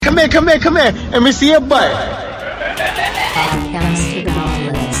come here. Let me see your butt. Podcast to the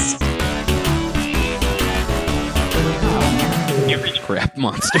Nautilus. You reach crap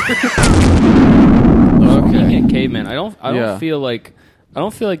monster. Okay, caveman. I don't feel like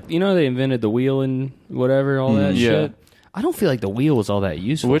you know they invented the wheel and whatever all that shit. I don't feel like the wheel was all that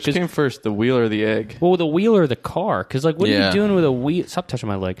useful. Which came first, the wheel or the egg? Well, the wheel or the car? Because like, what are you doing with a wheel? Stop touching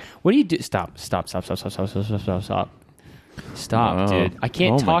my leg. What do you do? Stop, dude. I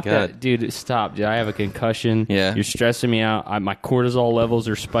can't talk that. Dude, stop, dude. I have a concussion. Yeah. You're stressing me out. My cortisol levels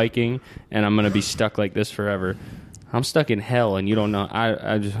are spiking, and I'm going to be stuck like this forever. I'm stuck in hell, and you don't know.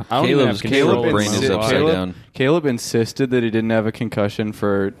 I don't even have control. Caleb's brain is upside down. Caleb insisted that he didn't have a concussion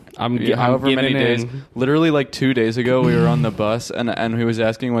for however I'm many days. in. Literally, like 2 days ago, we were on the bus, and he was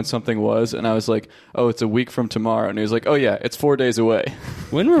asking when something was, and I was like, "Oh, it's a week from tomorrow," and he was like, "Oh yeah, it's 4 days away."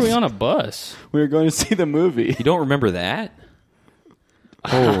 When were we on a bus? We were going to see the movie. You don't remember that?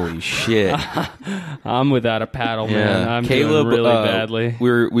 Holy shit! I'm without a paddle, man. I'm Caleb, doing really badly.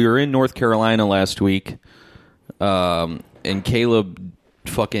 We were in North Carolina last week. And Caleb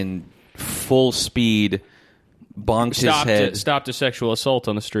fucking full speed bonked his head. Stopped a sexual assault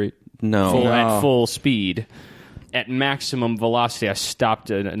on the street. No. At full speed. At maximum velocity, I stopped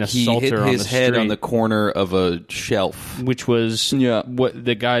an He assaulter hit on the his street. head on the corner of a shelf. Which was what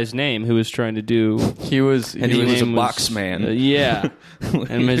the guy's name who was trying to do. He was a box man. Yeah.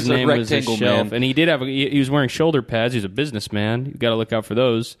 And his name was a rectangle shelf. man. And he did have he was wearing shoulder pads. He's a businessman. You got to look out for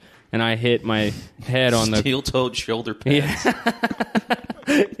those. And I hit my head on the steel-toed shoulder pads.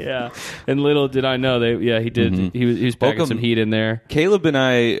 Yeah. And little did I know he did. Mm-hmm. He was packing some heat in there. Caleb and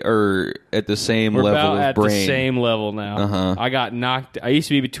I are at the same We're level about of at brain. the same level now. Uh-huh. I got knocked. I used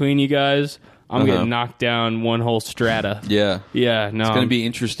to be between you guys. I'm getting knocked down one whole strata. Yeah. Yeah, no. It's going to be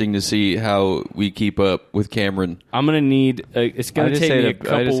interesting to see how we keep up with Cameron. I'm going to need... it's going to take me a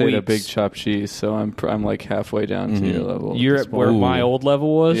couple I just weeks. ate a big chopped cheese, so I'm like halfway down to your level. You're at where my old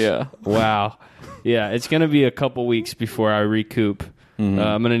level was? Yeah. Wow. Yeah, it's going to be a couple weeks before I recoup. I'm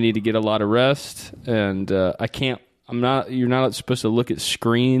going to need to get a lot of rest, and I can't... You're not supposed to look at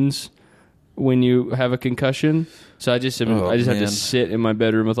screens when you have a concussion, so I just have to sit in my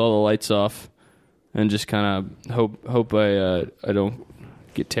bedroom with all the lights off and just kind of hope I don't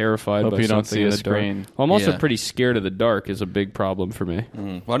get terrified Hope by you don't something see in a the screen. dark. Well, I'm also Yeah. pretty scared of the dark. Is a big problem for me.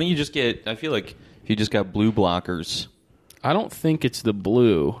 Why don't you just get... I feel like if you just got blue blockers... I don't think it's the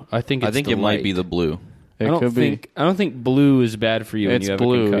blue. I think the it might be the blue. It could be. I don't think blue is bad for you when It's you have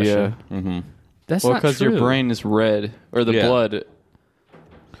blue, a concussion. yeah. Mm-hmm. That's Well, not because true. your brain is red, or the blood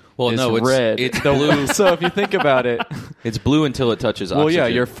Well, is no, it's red. It's blue. So if you think about it, It's blue until it touches oxygen. well, yeah,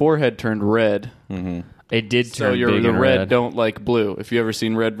 your forehead turned red. It did So turn big the and red don't like blue. If you ever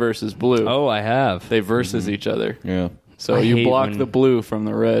seen red versus blue, Oh, I have. they versus each other. Yeah. So I you hate block when- the blue from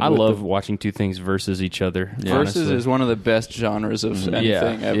the red. I with love the, watching two things versus each other. versus honestly. is one of the best genres of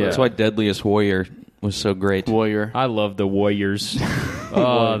anything ever. yeah. That's why Deadliest Warrior was so great. Warrior. I love the Warriors.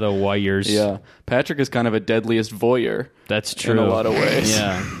 Oh, the Warriors. Yeah, Patrick is kind of a deadliest voyeur. That's true. In a lot of ways.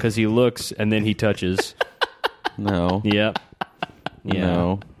 Yeah, because he looks and then he touches. No. Yep. Yeah.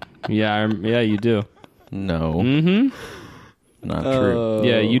 No. Yeah, you do. No. Mm-hmm. Not true.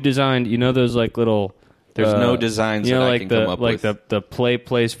 Yeah, you designed, those like little... There's no designs that I like can the come up with. the play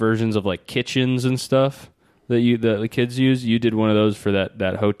place versions of like kitchens and stuff that the kids use. You did one of those for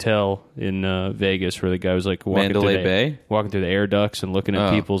that hotel in Vegas where the guy was like walking Mandalay through the air ducts and looking at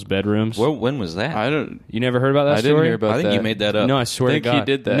Oh. people's bedrooms. When was that? I don't. You never heard about that I story? didn't hear about I think that. you made that up. No, I swear I think to God, he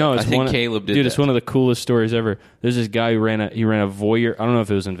did that. No, it's I think one, Caleb did Dude, it's that. one of the coolest stories ever. There's this guy who ran a voyeur. I don't know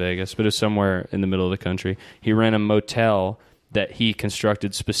if it was in Vegas, but it was somewhere in the middle of the country. He ran a motel that he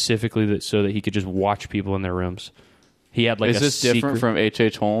constructed specifically so that he could just watch people in their rooms. He had like Is this different from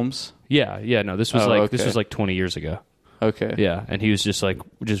H.H. Holmes? Yeah. No, this was this was like 20 years ago. Okay. Yeah, and he was just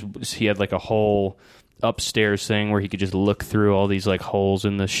he had like a whole upstairs thing where he could just look through all these like holes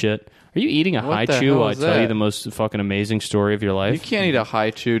in the shit. Are you eating a What the haichu hell while I is tell you that? the most fucking amazing story of your life? You can't eat a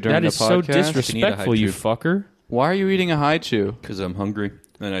haichu during That the is so podcast. disrespectful, you haichu. fucker. Why are you eating a haichu? Because I'm hungry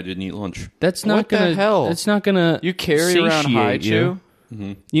and I didn't eat lunch. That's not What the gonna. hell? That's not gonna. You carry around satiate haichu? You.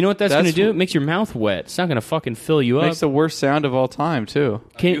 You know what that's, That's gonna do? wh- It makes your mouth wet. It's not gonna fucking fill you up. Makes the worst sound of all time, too.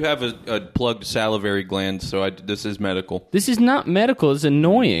 You have a plugged salivary gland, so this is medical. This is not medical. It's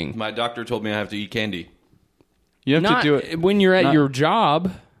annoying. My doctor told me I have to eat candy. You have Not to do it. when you're at not- your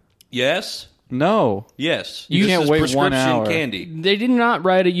job. Yes? No. Yes. You This can't is wait 1 prescription hour. candy. They did not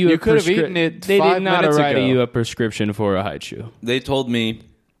write you. You a could have eaten it They 5 did not minutes write ago. you a prescription for a haichu. They told me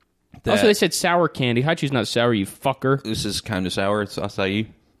that Also, they said sour candy. Haichu's not sour, you fucker. this is kind of sour. It's acai.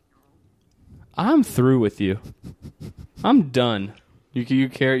 I'm through with you. I'm done. Do you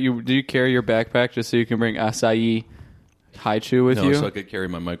carry your backpack just so you can bring acai haichu with No, you? so I could carry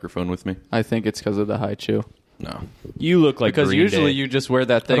my microphone with me. I think it's because of the haichu. No. You look like Because Green usually Day. you just wear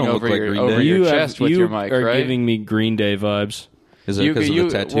that thing don't look over like your Green Day. You chest with your mic, are right? giving me Green Day vibes. Is it because of the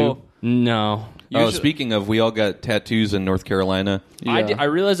tattoo? Well, No. Speaking of, we all got tattoos in North Carolina. yeah. I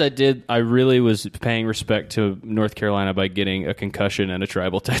realized I really was paying respect to North Carolina by getting a concussion and a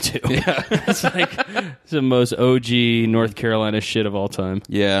tribal tattoo. Yeah. It's like it's the most OG North Carolina shit of all time.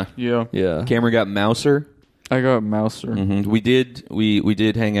 Yeah. yeah. Yeah. Cameron got Mouser. I got Mouser. Mm-hmm. We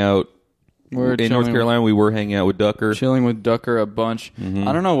did hang out We're in North Carolina. We were hanging out with Ducker. chilling with Ducker a bunch. I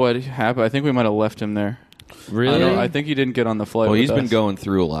don't know what happened. I think we might have left him there. Really? I think he didn't get on the flight. Well, with he's been us. going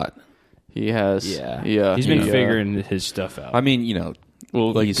through a lot. He has. Yeah. Yeah. He's been He, figuring his stuff out. I mean, you know,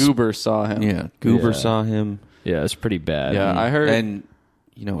 Well, like Goober saw him. yeah, Goober Yeah. saw him. yeah, it's pretty bad. Yeah, I heard. And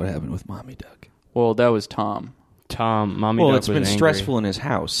you know what happened with Mommy Duck? Well, that was Tom. Mommy Well, Duck it's was been angry. stressful in his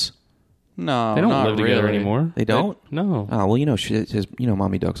house. No, They don't not live together really. anymore. They don't? No. Oh, well, you know,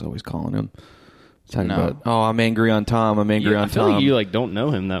 Mommy Duck's always calling him. Talking No. about, I'm angry on Tom. I'm angry I on feel Tom. like you don't know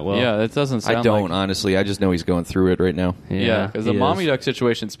him that well. Yeah, that doesn't sound I don't, like... honestly. I just know he's going through it right now. Yeah, because the he Mommy is. Duck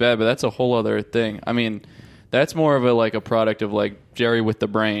situation's bad, but that's a whole other thing. I mean, that's more of a product of Jerry with the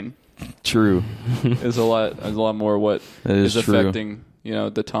brain. True. Is a lot more what That is true. affecting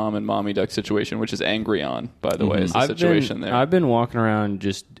the Tom and Mommy Duck situation, which is angry on, by the way, is the situation there. I've been walking around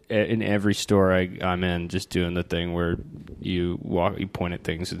just in every store I'm in, just doing the thing where you point at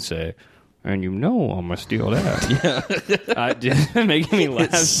things and say, and I'm gonna steal that. Yeah, it's making me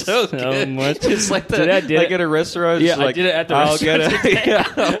laugh so much. It's like Today I did like it. at a restaurant. Yeah, it's I like, did it at the I'll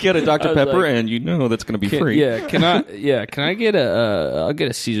restaurant I'll get a Dr. I was Pepper, like, and that's going to be free. Can I get I'll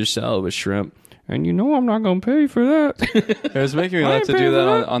get a Caesar salad with shrimp. And I'm not going to pay for that. It was making me I laugh ain't to do paying that for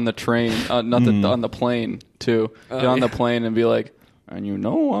on, that. on the train, on the plane too. Get on the plane and be like, and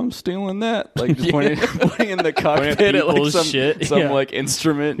I'm stealing that. Like just pointing in the cockpit at people's some shit. some Yeah.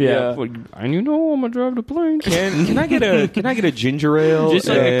 instrument. And I'm going to drive the plane. Can I get a ginger ale? Just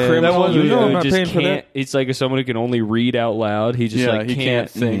like a And- criminal I'm who not just paying for can't. that. It's like someone who can only read out loud. He just he can't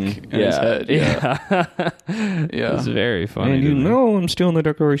think in his head. Yeah. Yeah. It's very funny. And to me. I'm stealing the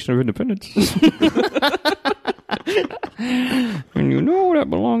Declaration of Independence. And that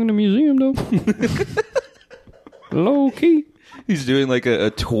belonged in the museum, though. Low key. He's doing like a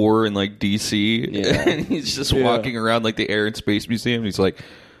tour in like DC. Yeah. And he's just walking around like the Air and Space Museum. He's like,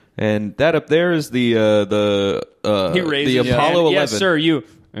 and that up there is the He raises the his Apollo hand. 11. Yes, sir. You.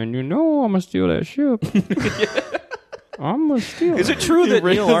 And I'm gonna steal that ship. I'm gonna steal. Is it true that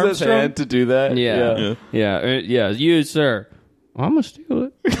Neil His Armstrong? hand to do that. Yeah. You, sir. I'm gonna steal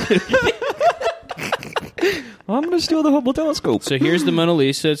it. I'm going to steal the Hubble telescope. So here's the Mona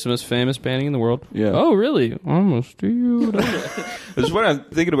Lisa. It's the most famous painting in the world. Yeah. Oh, really? I'm gonna steal that. This is what I'm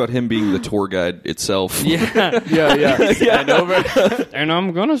thinking about him being the tour guide itself. Yeah. Yeah. And over. And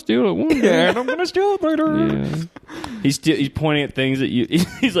I'm gonna steal it one day. Yeah, and I'm going to steal it later. Yeah. He's pointing at things that you.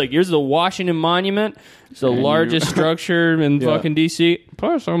 He's like, here's the Washington Monument. It's the largest structure in fucking D.C.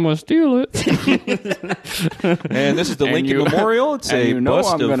 Plus, I'm gonna steal it. And this is the Lincoln Memorial. It's a bust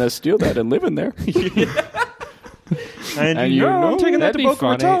I'm of... going to steal that and live in there. And I'm taking that That'd to be Boca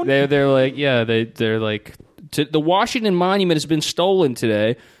funny. Raton. They're like, yeah, they're like, the Washington Monument has been stolen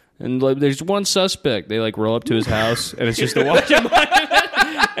today, and like, there's one suspect. They like roll up to his house, and it's just the Washington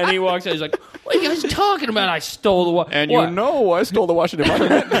Monument. And he walks out. He's like, "What are you guys talking about? I stole the And what? I stole the Washington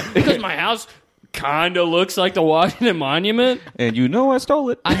Monument. Because my house kind of looks like the Washington Monument. And I stole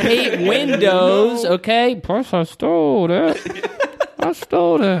it. I hate windows. Okay, plus I stole that. I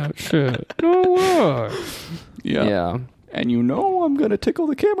stole that shit. No way. Yeah. And I'm going to tickle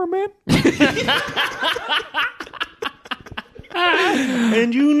the cameraman.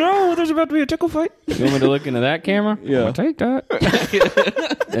 And there's about to be a tickle fight. You want me to look into that camera? Yeah. I'm gonna take that.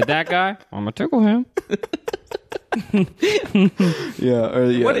 And that guy, I'm gonna tickle him.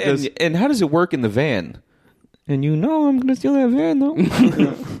 Yeah. What, and how does it work in the van? And I'm going to steal that van, though.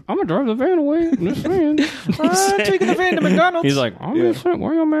 I'm gonna drive the van away. I'm just saying. I'm taking the van to McDonald's. He's like, I'm just saying,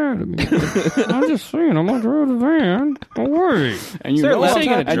 why you mad at me? I'm just saying, I'm gonna drive the van away. And there a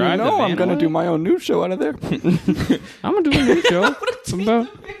laptop? I'm going to do my own news show out of there. I'm gonna do a new show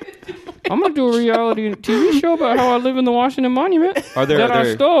I'm gonna do a reality TV show about how I live in the Washington Monument that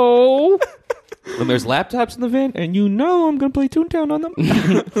I stole. When there's laptops in the van, and I'm going to play Toontown on them.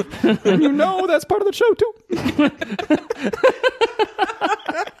 And that's part of the show, too.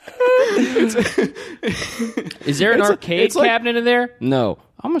 Is there an arcade it's like- cabinet in there? No.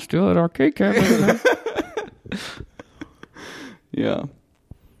 I'm gonna steal that arcade cabinet in there. Yeah.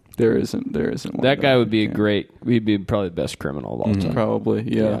 There isn't one. That guy would be he'd be probably the best criminal of all time. Probably,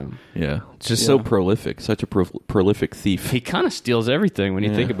 yeah. It's just so prolific, such a prolific thief. He kind of steals everything when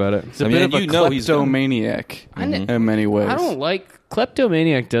you think about it. He's a bit of a kleptomaniac in many ways. I don't like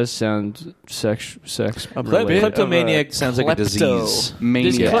kleptomaniac. Does sound sex Kleptomaniac sounds like a disease.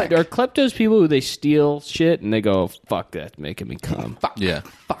 Maniac. Are kleptos people who they steal shit and they go, fuck, that's making me come. Yeah.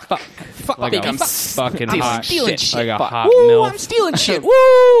 Fuck, like I'm fucking hot stealing shit. shit. Like a hot Woo, milk. I'm stealing shit.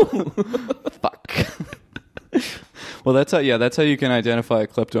 Woo! Fuck. Well, that's how you can identify a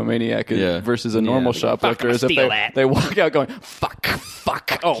kleptomaniac versus a normal shoplifter. Is if they walk out going, fuck,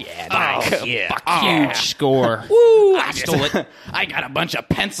 Huge score. Woo! I stole it. I got a bunch of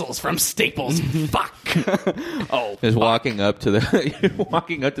pencils from Staples. Fuck. Is walking up to the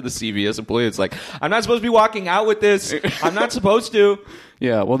CVS employee. It's like, I'm not supposed to be walking out with this. I'm not supposed to.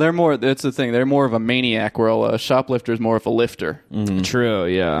 Yeah, well, that's the thing. They're more of a maniac, where a shoplifter is more of a lifter. Mm-hmm. True,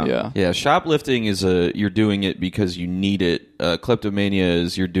 yeah. Yeah, shoplifting is you're doing it because you need it. Kleptomania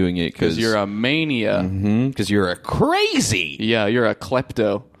is you're doing it because you're a mania. Because you're a crazy. Yeah, you're a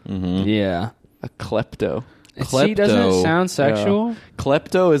klepto. Yeah. A klepto. See, doesn't it sound sexual? Yeah.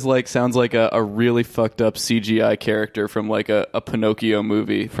 Klepto sounds like a really fucked up CGI character from like a Pinocchio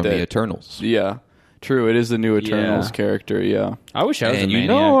movie. From the Eternals. Yeah. True, it is the new Eternals character, yeah. I wish I was a maniac. And you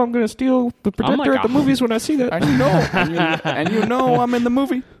know I'm going to steal the projector at the movies when I see that. And you know I'm in the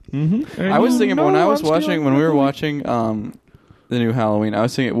movie. Mm-hmm. I was thinking when we were watching the new Halloween, I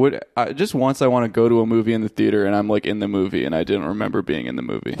was thinking, just once I want to go to a movie in the theater and I'm like in the movie and I didn't remember being in the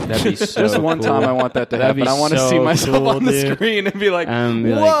movie. That'd be so just one time I want that to happen. I want to see myself on the screen and be like,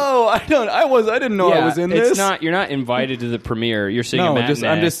 whoa, I didn't know I was in this. You're not invited to the premiere. You're seeing a matinee.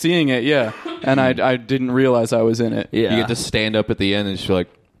 I'm just seeing it, yeah. And I didn't realize I was in it. Yeah. You get to stand up at the end and just be like,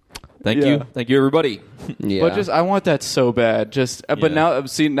 thank you, everybody. Yeah. But I want that so bad. But now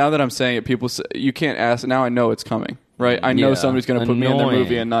that I'm saying it, people say, you can't ask. Now I know it's coming. Right, I know somebody's going to put me in their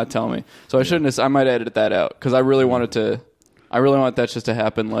movie and not tell me. So I shouldn't. I might edit that out because I really want that just to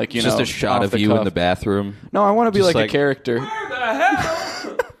happen. Like just a shot of you in the bathroom. No, I want to be like a character. Where the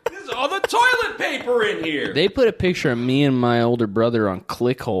hell? There's all the toilet paper in here. They put a picture of me and my older brother on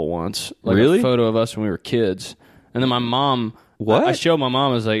ClickHole once. Like really? A photo of us when we were kids. And then my mom. What? I showed my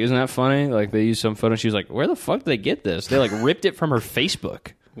mom. I was like, "Isn't that funny?" Like they used some photo. She was like, "Where the fuck did they get this?" They like ripped it from her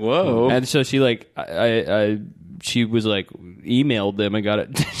Facebook. Whoa! And so she like she was like emailed them and got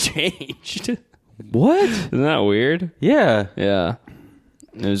it changed. What? Isn't that weird? Yeah. Yeah.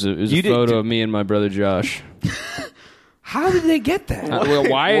 It was a photo of me and my brother Josh. How did they get that?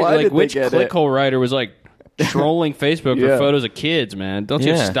 Why which ClickHole writer was like trolling Facebook for photos of kids, man? Don't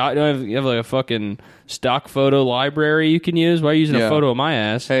you have stock? You have like a fucking stock photo library you can use? Why are you using a photo of my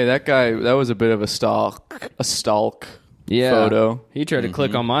ass? Hey, that guy, that was a bit of a stalk photo. He tried to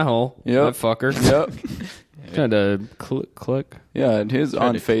click on my hole. Yep. That fucker. Yep. Tried to click. Yeah, and his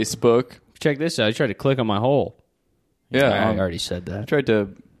on Facebook. Check this out. He tried to click on my hole. Yeah. I already said that. Tried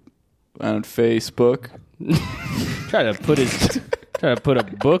to on Facebook. Tried to put a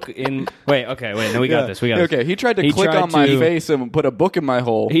book in. Wait. No, we got this. Okay, he tried to click on my face and put a book in my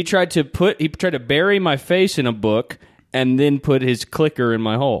hole. He tried to bury my face in a book and then put his clicker in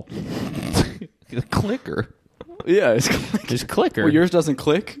my hole. The clicker. Yeah, his clicker. Well, yours doesn't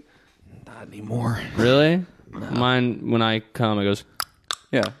click. Not anymore. Really? No. Mine, when I come, it goes.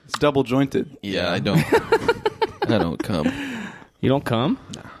 Yeah, it's double jointed. Yeah, I don't. I don't come. You don't come?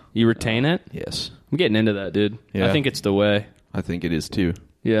 No. You retain it? Yes. I'm getting into that, dude. Yeah. I think it's the way. I think it is too.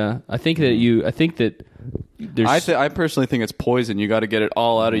 Yeah, I think that there's. I personally think it's poison. You got to get it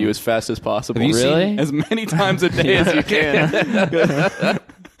all out of you as fast as possible. Have you really? As many times a day as you can.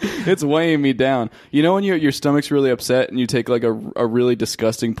 It's weighing me down. You know when your stomach's really upset and you take like a really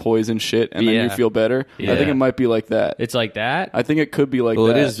disgusting poison shit and then you feel better? Yeah. I think it might be like that. It's like that? I think it could be like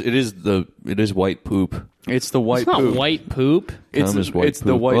that. It is white poop. It's the white poop. It's not white poop. It's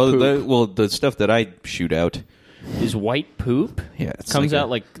the white poop. The stuff that I shoot out is white poop. Yeah, it comes out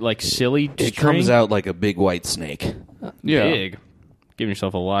like silly. It comes out like a big white snake. Yeah, big. Giving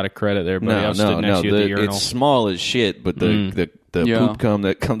yourself a lot of credit there, buddy. No. It's small as shit, but the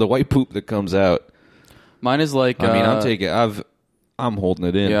poop the white poop that comes out. Mine is like. I mean, I'm holding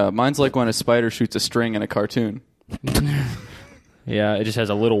it in. Yeah, mine's like when a spider shoots a string in a cartoon. Yeah, it just has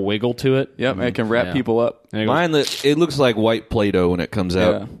a little wiggle to it. Yep, it can wrap people up. Mine, it looks like white Play-Doh when it comes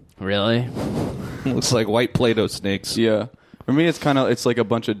out. Really? It looks like white Play-Doh snakes. Yeah. For me, it's like a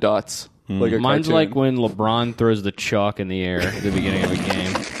bunch of dots. Like a Mine's cartoon. like when LeBron throws the chalk in the air at the beginning of a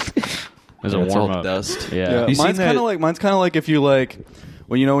game. As a warm-up. Dust. Yeah. Mine's kind of like if you like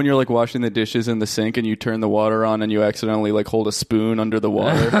when you're like washing the dishes in the sink and you turn the water on and you accidentally like hold a spoon under the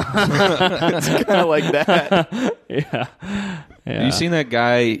water. It's kind of like that. Yeah. Have you seen that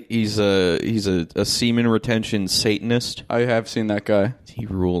guy? He's a semen retention Satanist. I have seen that guy. He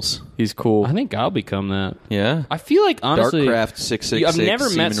rules. He's cool. I think I'll become that. Yeah. I feel like, honestly, Darkcraft 666. I've never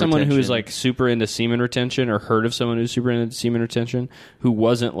met someone retention. who is like super into semen retention, or heard of someone who's super into semen retention who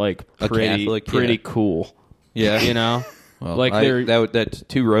wasn't like A pretty Catholic, cool. Yeah. You know? Well, like they're that's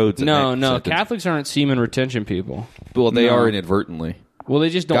two roads. in no, that no. sentence. Catholics aren't semen retention people. Well, they No. are inadvertently. Well,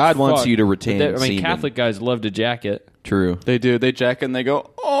 they just don't. God wants fuck. you to retain I mean, semen. Catholic guys love to jack it. True. They do. They jack and they go,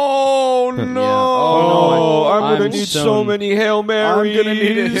 oh no! Oh, no, I'm gonna need need so many Hail Marys. I'm gonna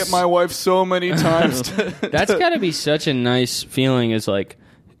need to hit my wife so many times. That's got to be such a nice feeling. Is like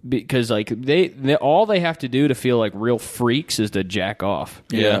because like they all they have to do to feel like real freaks is to jack off.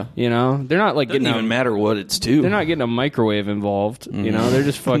 Yeah. You know, they're not like Doesn't getting even matter what it's to. They're not getting a microwave involved. You know, they're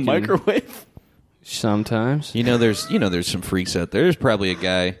just fucking Microwave. sometimes. You know, there's some freaks out there. There's probably a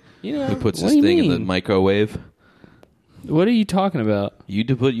guy You know, who puts what his do you thing in the mean? microwave. What are you talking about? You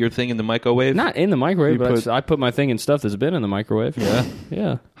to put your thing in the microwave? Not in the microwave, You but put- I put my thing in stuff that's been in the microwave. Yeah.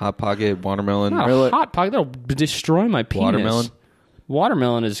 Yeah. Hot Pocket, watermelon. Not Really? a hot pocket. That'll destroy my penis. Watermelon?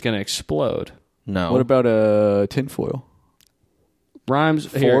 Watermelon is going to explode. No. What about a tinfoil?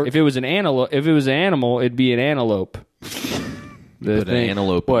 Rhymes here. Fork? If it was an antelope, if it was an animal, it'd be an antelope. The Put an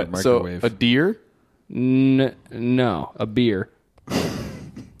antelope in the What? So microwave. a deer? No, a beer.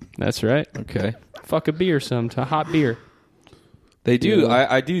 That's right. Okay. Fuck a beer sometime. Hot beer. They do. Yeah.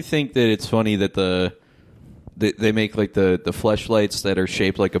 I do think that it's funny that they make like the fleshlights that are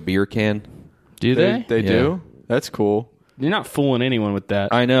shaped like a beer can. Do they? They Yeah. do? That's cool. You're not fooling anyone with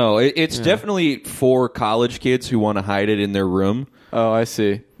that. I know. It's definitely for college kids who want to hide it in their room. Oh, I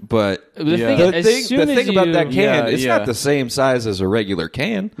see. But The Yeah. thing, the as thing, soon the as thing about you- that can, Yeah, it's yeah. not the same size as a regular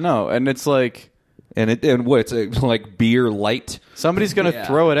can. No, and it's like And what? It's like beer light. somebody's gonna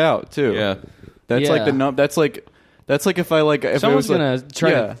throw it out too. Yeah. That's like Yeah. the that's like if I like if Someone's it was gonna like,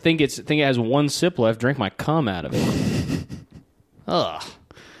 try yeah. to think it has one sip left. Drink my cum out of it. Ugh.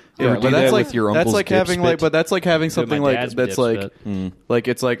 Or Yeah, do but that that's like with your that's uncle's like having dip like spit. but that's like having my something like dad's that's dip like spit. like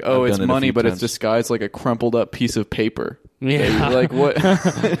it's like oh I've it's done it a money few but times. it's disguised like a crumpled up piece of paper. Yeah. Like what?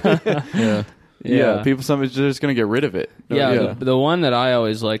 Yeah. Yeah, people somebody's just gonna get rid of it. Yeah, The one that I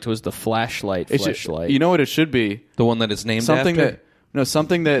always liked was the flashlight. It should- Flashlight. you know what it should be? The one that is named Something after?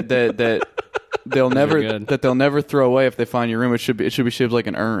 that they'll never good. that they'll never throw away if they find your room. It should be shaped like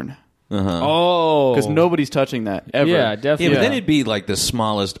an urn Oh, because nobody's touching that ever. Yeah, Yeah, definitely. but then it'd be like the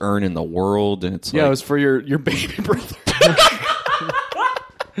smallest urn in the world, and it's Yeah, like, it was for your baby brother.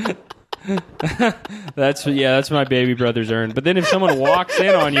 That's my baby brother's urn. But then if someone walks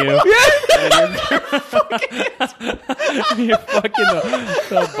in on you, and you're fucking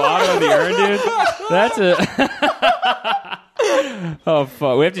the bottom of the urn, dude. That's a. Oh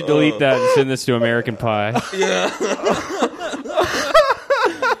fuck! We have to delete that and send this to American Pie.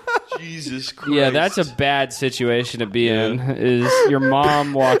 Jesus Christ. Yeah, that's a bad situation to be in. Is your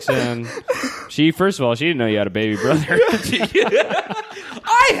mom walks in? First of all, she didn't know you had a baby brother.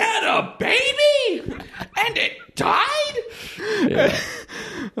 I had a baby and it died? Yeah.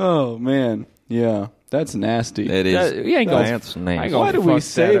 Oh man, yeah, that's nasty. It is. You ain't gonna- That's I ain't nice. gonna Why did we fuck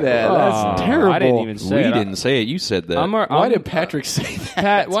say that? That's Oh, terrible. I didn't even We say it. didn't say it. You said that. Why did Patrick say that?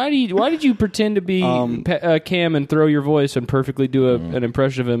 Pat, why did you pretend to be Cam and throw your voice and perfectly do an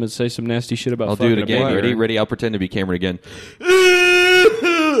impression of him and say some nasty shit about? I'll do it fucking a again. baby? Ready? I'll pretend to be Cameron again.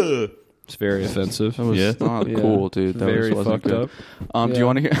 It's very offensive. That was not cool, dude. That Very wasn't fucked good. up. Do you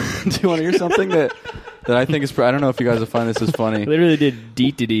want to hear? Do you want to hear something that I think is? I don't know if you guys will find this is funny. Literally did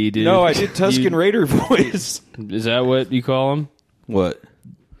deet-a-dee, dude. No, I did Tuscan Raider voice. Is that what you call him? What?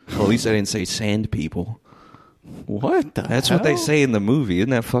 Well, at least I didn't say sand people. What? That's what they say in the movie.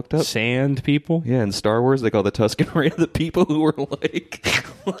 Isn't that fucked up? Sand people? Yeah, in Star Wars, they call the Tuscan Raider the people who were like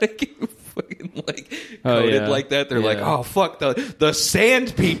fucking coded yeah. like that. They're Yeah. like, oh fuck the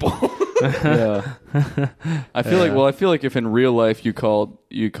sand people. Yeah. I feel like if in real life you called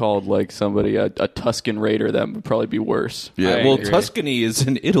like somebody a Tuscan Raider, that would probably be worse. Yeah, I well, agree. Tuscany is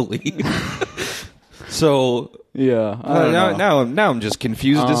in Italy, so Yeah. I don't know. now I'm just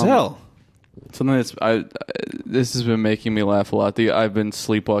confused as hell. Something this has been making me laugh a lot. I've been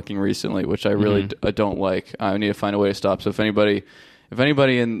sleepwalking recently, which I really don't like. I need to find a way to stop. So if anybody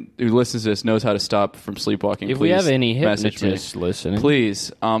who listens to this knows how to stop from sleepwalking, If please we have any message me. hypnotists listening,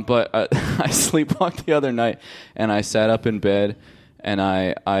 Please. But I sleepwalked the other night, and I sat up in bed, and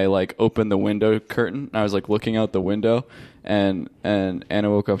I like opened the window curtain. I was like looking out the window, and Anna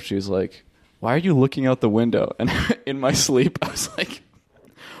woke up. She was like, "Why are you looking out the window?" And in my sleep, I was like,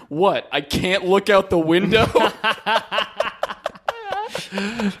 what? I can't look out the window.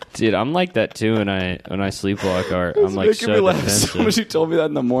 Dude, I'm like that too when I sleepwalk. I'm like making me so laugh defensive. so much. She told me that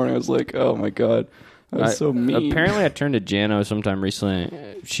in the morning. I was like, oh my god, that's so mean. Apparently, I turned to Jano sometime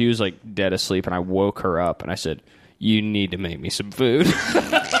recently. She was like dead asleep, and I woke her up, and I said, "You need to make me some food."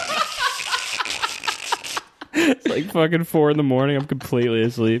 It's like fucking 4 a.m. I'm completely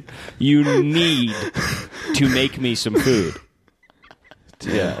asleep. You need to make me some food.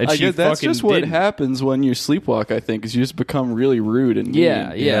 Yeah, and I she guess that's fucking just what didn't. happens when you sleepwalk. I think is you just become really rude and mean.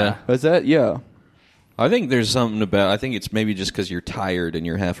 Yeah. Is that I think there's something about. I think it's maybe just because you're tired and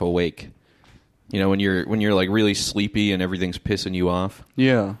you're half awake. You know, when you're like really sleepy and everything's pissing you off.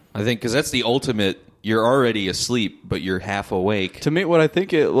 Yeah. I think because that's the ultimate. You're already asleep, but you're half awake. To me, what I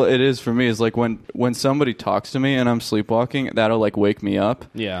think it is for me is like when somebody talks to me and I'm sleepwalking, that'll like wake me up.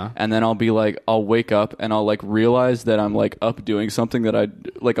 Yeah. And then I'll wake up and I'll like realize that I'm like up doing something that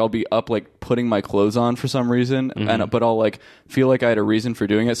I'll be up like putting my clothes on for some reason, but I'll like feel like I had a reason for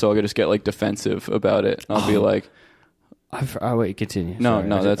doing it, so I'll just get like defensive about it. I'll be like, wait, continue. No,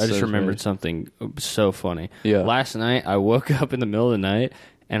 Sorry. that's I just remembered something so funny. Yeah. Last night, I woke up in the middle of the night,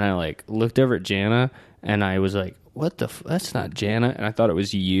 and I like looked over at Jana, and I was like, "What the? That's not Jana." And I thought it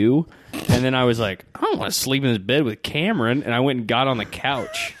was you. And then I was like, "I don't want to sleep in this bed with Cameron." And I went and got on the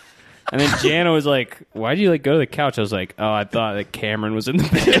couch. And then Jana was like, "Why'd you like go to the couch?" I was like, "Oh, I thought that Cameron was in the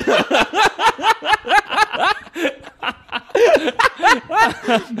bed."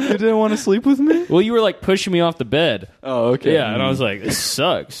 you didn't want to sleep with me? Well, you were like pushing me off the bed. Oh, okay. Yeah, and I was like, "This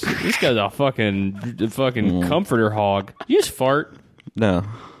sucks. This guy's a fucking comforter hog." You just fart. No,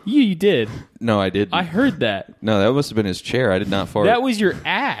 You did. no, I didn't. I heard that. No, that must have been his chair. I did not fart. That was your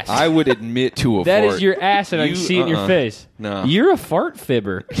ass. I would admit to a That fart. is your ass, and I can see it in your face. No. You're a fart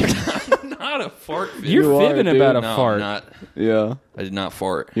fibber. Not a fart. You're You are, fibbing dude. about a No, fart. I'm not. Yeah. I did not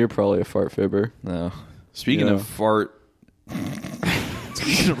fart. You're probably a fart fibber. No. Speaking Yeah. of fart.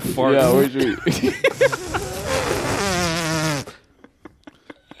 Speaking of fart. Yeah, where'd you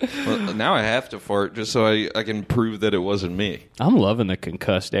Well, now I have to fart just so I can prove that it wasn't me. I'm loving the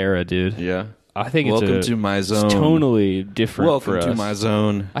concussed era, dude. Yeah. I think Welcome it's to my zone. It's tonally different Welcome for us. to my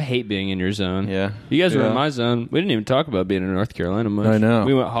zone. I hate being in your zone. Yeah. You guys were Yeah. in my zone. We didn't even talk about being in North Carolina much. I know.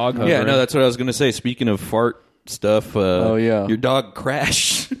 We went hog hovering. Yeah, no, that's what I was going to say. Speaking of fart stuff, Oh, yeah. your dog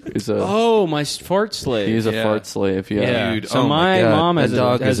Crash. He's a Oh, my fart slave. he's a Yeah. fart slave. Yeah. Yeah. Dude, So oh my my God. mom That has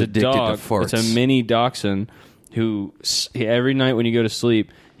dog has is a addicted to dog. farts. It's a mini dachshund who every night when you go to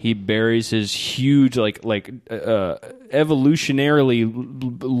sleep, he buries his huge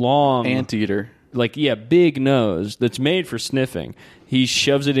evolutionarily long Anteater. big nose that's made for sniffing. He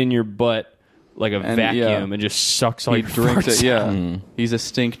shoves it in your butt like a And, vacuum yeah. and just sucks He like drinks farts it. Yeah. out. He's a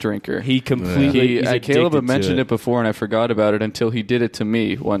stink drinker. He completely. he's Caleb addicted had mentioned to it before, and I forgot about it until he did it to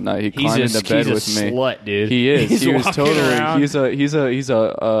me one night. He climbed into bed with he's a me. slut, dude. He is. He's he was walking totally. around. He's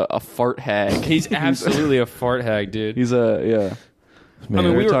a fart hag. He's absolutely a fart hag, dude. He's a yeah. I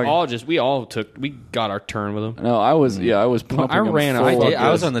mean, we're talking- we got our turn with him. No, I was pumping. I him ran- full I of did- I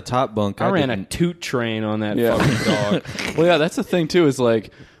was this. on the top bunk. I ran a didn't. toot train on that Yeah. fucking dog. Well, yeah, that's the thing too. Is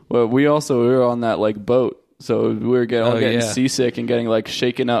like, well, we were on that like boat, so we were getting yeah. seasick and getting like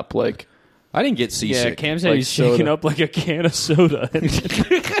shaken up. Like, I didn't get Yeah, seasick. Cam said Like he's shaking soda. up like a can of soda.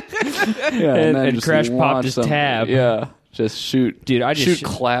 yeah, And then Crash popped launch his some- tab. Yeah, just shoot, Dude, I just shoot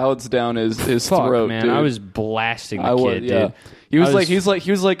clouds down his Fuck, throat. man, dude. I was blasting the I kid, was, yeah. dude. He was I like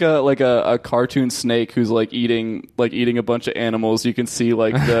he was like a cartoon snake who's like eating a bunch of animals. You can see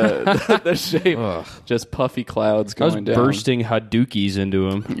like the shape, just puffy clouds I was going down. bursting Hadoukis into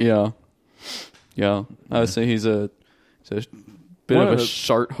him. Yeah, yeah. I would say he's a bit One of of a the-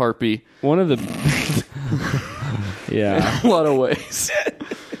 shart harpy One of the yeah, in a lot of ways.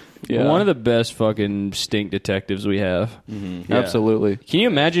 Yeah, one of the best fucking stink detectives we have. Yeah. absolutely. Can you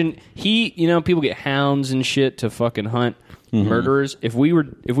imagine people get hounds and shit to fucking hunt murderers. If we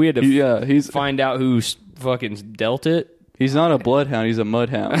had to Yeah, find out who fucking dealt it. he's not a bloodhound. He's a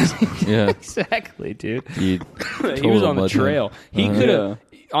mudhound. Yeah. Exactly, dude. You He was on the trail. He could have.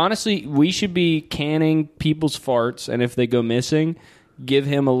 Yeah. Honestly, we should be canning people's farts, and if they go missing, give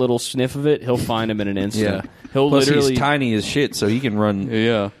him a little sniff of it. He'll find him in an instant. Yeah. He'll Plus, literally. he's tiny as shit, so he can run.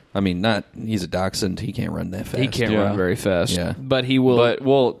 Yeah, I mean, he's a dachshund. He can't run that fast. He can't Yeah. run very fast. Yeah. But he will. but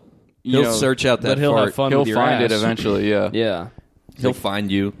He'll search out that but he'll fart. have fun He'll with your find it ass. eventually. Yeah, Yeah. He'll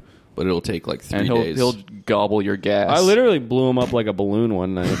find you, but it'll take like 3 and days. he'll gobble your gas. I literally blew him up like a balloon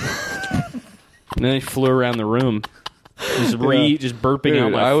one night. And then he flew around the room. Just burping Dude,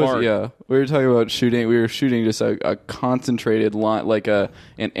 out my fart. We were talking about shooting. We were shooting just a concentrated line, like an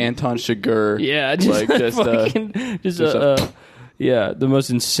Anton Chigurh. Yeah, just like just fucking, just just a Yeah, the most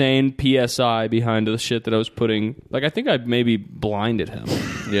insane PSI behind the shit that I was putting. Like, I think I maybe blinded him.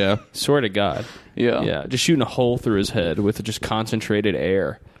 Yeah. Swear to God. Yeah. Yeah, just shooting a hole through his head with just concentrated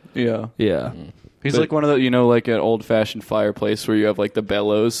air. Yeah. Yeah. He's like one of the, like an old-fashioned fireplace where you have like the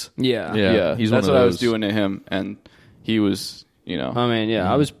bellows. Yeah. Yeah. He's That's one what of I was those. doing to him, and he was, I mean,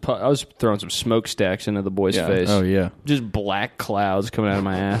 yeah, I was throwing some smokestacks into the boy's Yeah. face. Oh, yeah. Just black clouds coming out of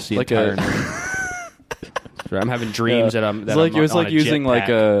my ass the Like entire a- night. I'm having dreams that I'm. That it's like I'm it was on like a using like jetpack.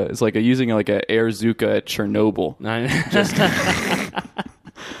 a it's like using like a Airzuka at Chernobyl,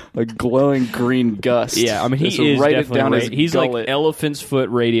 a glowing green gust. Yeah, I mean, he Just is right it definitely. down his He's gullet. like elephant's foot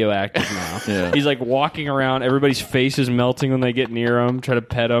radioactive now. Yeah. He's like walking around. Everybody's face is melting when they get near him. Try to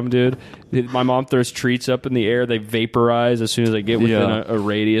pet him, dude. My mom throws treats up in the air. They vaporize as soon as they get within Yeah. a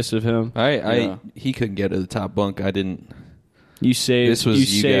radius of him. He couldn't get to the top bunk. I didn't. You saved. This was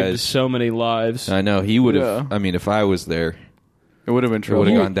you you saved guys. so many lives. I know he would have. Yeah. I mean, if I was there, It would have been it trouble.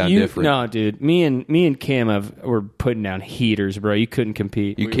 would have gone down different. No, dude. Me and Cam were putting down heaters, bro. You couldn't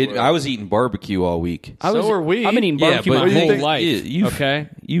compete. You kid? I was eating barbecue all week. So were we. I've been eating barbecue my but whole think- life. you've, okay.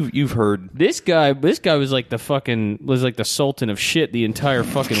 You've heard. This guy was like the sultan of shit the entire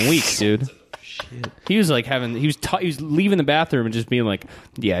fucking week, dude. He was like he was leaving the bathroom and just being like,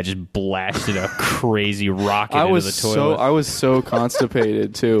 yeah, just blasted a crazy rocket I into was the toilet. I was so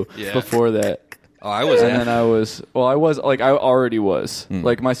constipated too before that. Oh, I was. And then I already was.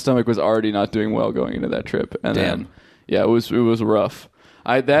 Like my stomach was already not doing well going into that trip. And Damn. then it was rough.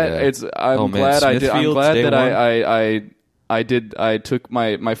 I'm Oh, man, glad I did. I'm Smithfields, glad day that I took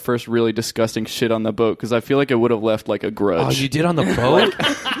my first really disgusting shit on the boat because I feel like it would have left like a grudge. Oh, you did on the boat?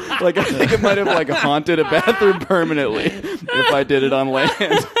 Like I think it might have like haunted a bathroom permanently if I did it on land.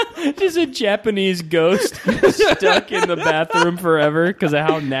 just a Japanese ghost stuck in the bathroom forever because of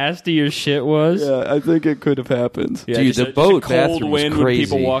how nasty your shit was. Yeah, I think it could have happened. Yeah, Dude, just the a boat cold bathroom was wind when crazy.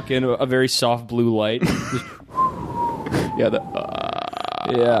 people walk in, a very soft blue light. Yeah,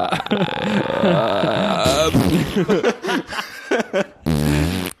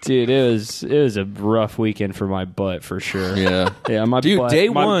 Dude, it was a rough weekend for my butt for sure. Yeah. Yeah, my Dude, butt, day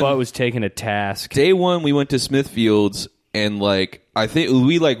my one- butt was taking a task. Day one, we went to Smithfields, and like I think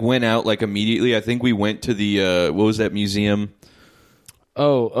we like went out like immediately. I think we went to the what was that museum?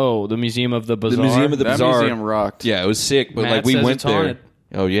 Oh, the Museum of the Bazaar. The Museum of the that Bazaar. museum rocked. Yeah, it was sick, but Matt like we says went it's there. haunted.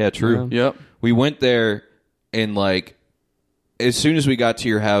 Oh yeah, true. Yep. We went there, and like as soon as we got to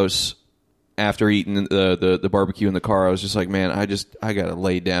your house after eating the barbecue in the car, I was just like, man, I gotta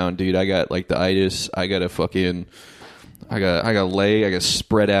lay down, dude. I got like the itis. I gotta lay. I gotta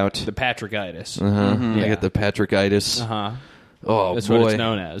spread out. The Patrickitis. I got the Patrickitis. Uh-huh. Oh That's boy. what it's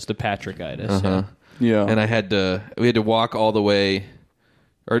known as, the Patrickitis. Uh-huh. Yeah. And we had to walk all the way.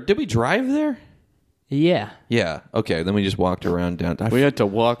 Or did we drive there? Yeah. Yeah. Okay. Then we just walked around down. We had to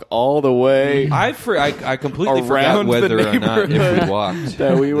walk all the way I completely forgot around the whether or not if neighborhood we walked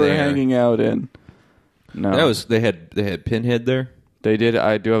that we were there. hanging out in. No, That was they had Pinhead there. they did.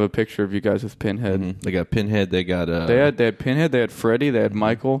 I do have a picture of you guys with Pinhead. They got Pinhead. They got They had Pinhead. They had Freddy. They had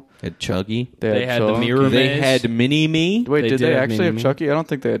Michael. had Chuggy. They had the Chucky. mirror They maze. had Mini Me. Wait, They did did they have actually have Mini-Me. Chucky? I don't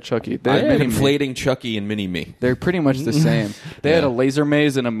think they had Chucky. They I'm had Mini-Me. conflating Chucky and Mini Me. They're pretty much the same. They had Yeah. a laser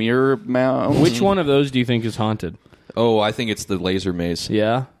maze and a mirror mount. Which one of those do you think is haunted? Oh, I think it's the laser maze.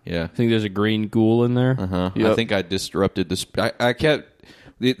 Yeah? Yeah. I think there's a green ghoul in there. Uh-huh. Yep. I think I disrupted this. I kept.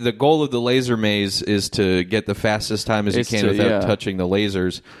 The goal of the laser maze is to get the fastest time as you It's can to- without yeah. touching the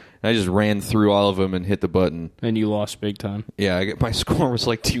lasers. I just ran through all of them and hit the button. And you lost big time. Yeah, my score was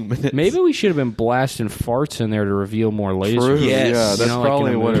like 2 minutes. Maybe we should have been blasting farts in there to reveal more lasers. True. Yes. Yeah, that's You know, like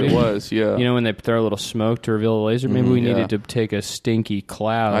probably in a what it movie. was. Yeah. You know when they throw a little smoke to reveal a laser? Maybe we yeah. needed to take a stinky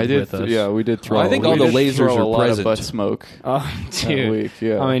cloud I did. with us. Yeah, we did throw. Well, I think we all the did lasers throw are a lot present. of butt smoke. Oh, dude. week,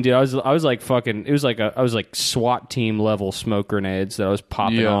 yeah. I mean, dude, I was like fucking. It was like I was like SWAT team level smoke grenades that I was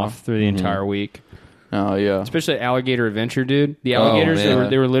popping Yeah. off through the entire week. Oh yeah. Especially Alligator Adventure, dude. The alligators, man.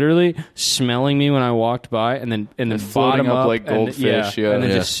 they were literally smelling me when I walked by, and then floating bottom up up like and- goldfish, yeah. and then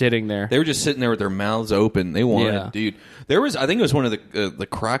Yeah. just sitting there. They were just sitting there with their mouths open. They wanted, Yeah. dude. There was, I think it was one of the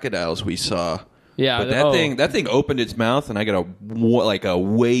crocodiles we saw. Yeah, but that thing opened its mouth, and I got a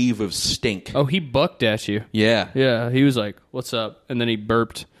wave of stink. Oh, he bucked at you. Yeah, Yeah, he was like, "What's up?" And then he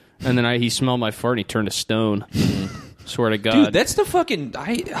burped, and then he smelled my fart, and he turned to stone. Swear to God, dude, that's the fucking.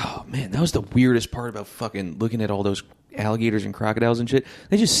 Oh man, that was the weirdest part about fucking looking at all those alligators and crocodiles and shit.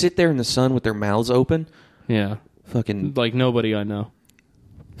 They just sit there in the sun with their mouths open. yeah, Fucking. like nobody I know.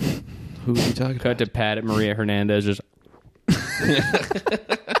 Who are you talking about? Cut to Pat at Maria Hernandez, just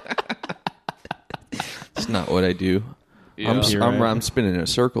It's not what I do. I'm spinning in a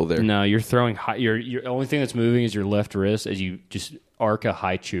circle there. No, you're throwing. Your only thing that's moving is your left wrist as you just arc a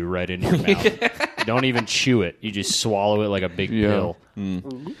high chew right into your mouth. You don't even chew it. You just swallow it like a big pill.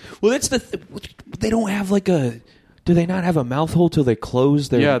 Well, that's they don't have like a. Do they not have a mouth hole till they close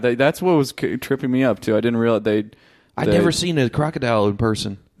their? Yeah, that's what was tripping me up too. I didn't realize I've never seen a crocodile in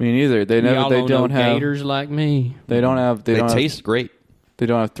person. Me neither. They don't have gators like me. They don't have. They taste great. They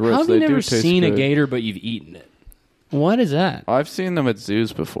don't have throats. How have they you never taste seen good. a gator but you've eaten it? What is that? I've seen them at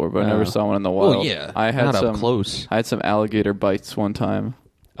zoos before, but I never saw one in the wild. Oh yeah, I had not some up close. I had some alligator bites one time.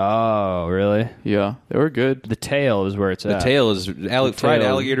 Oh, really? Yeah, they were good. The tail is where it's The at. tail is fried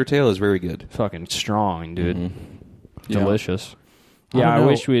alligator tail is very good. Fucking strong, dude. Yeah. Delicious. I Yeah, don't I know.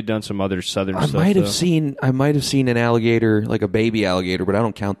 wish we had done some other southern I stuff. might have though. seen an alligator, like a baby alligator, but I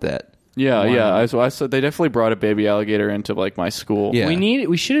don't count that. Yeah, yeah. I saw they definitely brought a baby alligator into like my school. Yeah.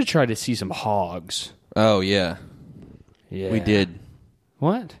 We should have tried to see some hogs. Oh yeah, Yeah, we did.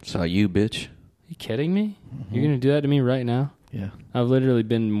 What? Saw you, bitch. You kidding me? You're gonna do that to me right now? Yeah. I've literally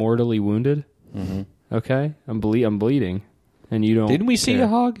been mortally wounded. Okay, I'm bleeding, and you don't. Didn't we see care. a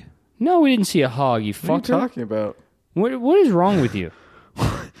hog? No, we didn't see a hog. You What are you fucker. talking about? What is wrong with you?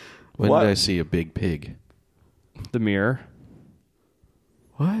 When What? did I see a big pig? The mirror.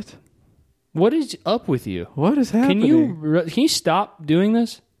 What? What is up with you? What is happening? Can you stop doing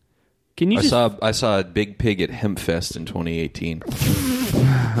this? Can you I just saw a big pig at Hempfest in 2018.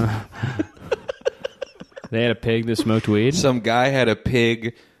 They had a pig that smoked weed. Some guy had a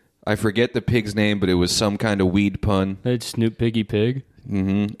pig. I forget the pig's name, but it was some kind of weed pun. They had Snoop Piggy Pig.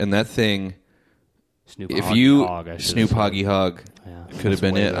 And that thing, Snoop if Hoggy you Hog, I should Snoop have said. Hoggy Hog, Yeah, could have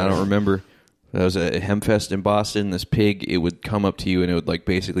been it. I don't remember. That was at Hempfest in Boston. This pig, it would come up to you and it would like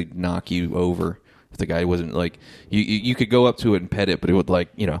basically knock you over. If the guy wasn't like you could go up to it and pet it, but it would like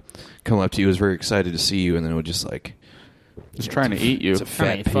come up to you. It was very excited to see you, and then it would just like Just trying to eat you. It's a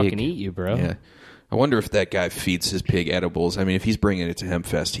fat Hey, pig. fucking eat you, bro. Yeah. I wonder if that guy feeds his pig edibles. I mean, if he's bringing it to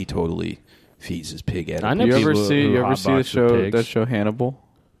Hempfest, he totally feeds his pig edibles. I know You ever people see who the hotbox show with pigs. that show Hannibal?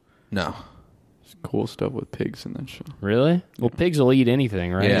 No. There's cool stuff with pigs in that show. Really? Well, pigs will eat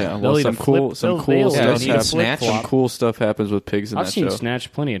anything, right? Yeah. They'll eat some a flip. some they'll cool eat stuff a seen happens. Snatch? Some cool stuff happens with pigs in I've that seen show.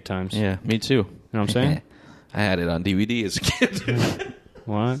 Snatch plenty of times. Yeah, me too. You know what I'm saying? I had it on DVD as a kid.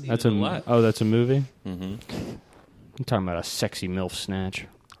 What? That's it a lot. Oh, that's a movie? Mm-hmm. I'm talking about a sexy MILF snatch.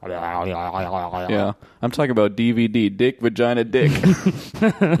 Yeah, I'm talking about DVD, dick, vagina, dick.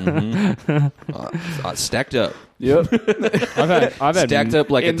 Stacked up. Yep, I've had Stacked up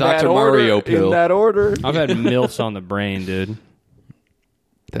like a in that Dr. Mario order, pill. In that order. I've had MILFs on the brain, dude.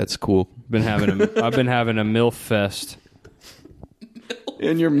 That's cool. I've been having a MILF fest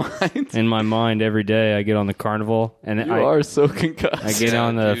In your mind, in my mind every day. I get on the carnival and you are so concussed. I get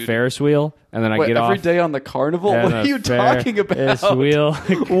on the Ferris wheel and then I Wait, get every off. day on the carnival? and What are the you talking about? Ferris wheel.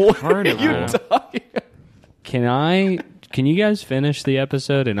 What are you Carnival. talking about? Can you guys finish the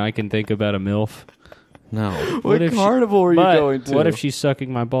episode and I can think about a MILF? No. What if she- carnival are you But going to? what if she's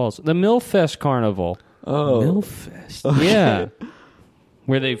sucking my balls? The MILF Fest Carnival. Oh, Milfest. Yeah.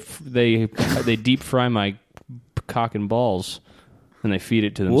 Where they deep fry my cock and balls and they feed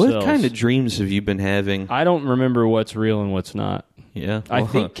it to themselves. What kind of dreams have you been having? I don't remember what's real and what's not. Yeah. I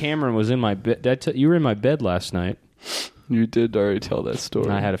think Cameron was in my bed. You were in my bed last night. you did already tell that story.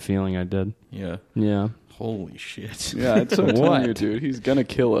 I had a feeling I did. Yeah. Yeah. Holy shit. Yeah, it's so What? telling you, dude. He's gonna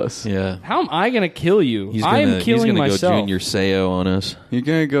kill us. Yeah. How am I going to kill you? He's I am killing gonna myself. go Junior Seau on us. You're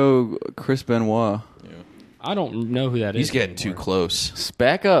gonna go Chris Benoit. I don't know who that is. He's getting too close.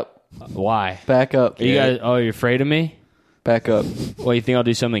 Back up. Why? Back up. Are you guys? Oh, you're afraid of me? Back up. Well, you think I'll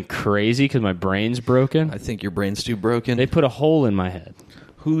do something crazy because my brain's broken? I think your brain's too broken. They put a hole in my head.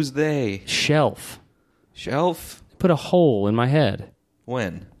 Who's they? Shelf. Shelf? They put a hole in my head.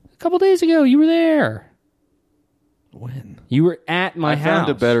 When? A couple days ago, you were there. When? You were at my I house. found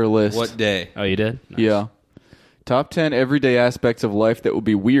a better list. What day? Oh, you did? Yeah. Top 10 everyday aspects of life that would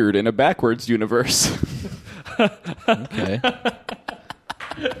be weird in a backwards universe. Okay.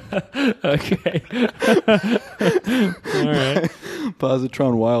 Okay. All right.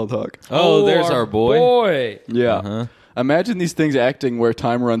 Positron Wildhawk. Oh, there's our boy. Yeah. Uh-huh. Imagine these things acting where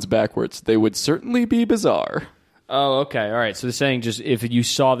time runs backwards. They would certainly be bizarre. Oh, okay. All right. So they're saying just if you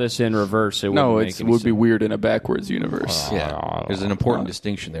saw this in reverse, it wouldn't No, make it any would be sense. weird in a backwards universe. Yeah. There's an important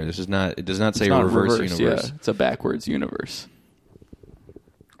distinction there. This is not. It does not say It's not reverse, reverse, universe. Yeah, it's a backwards universe.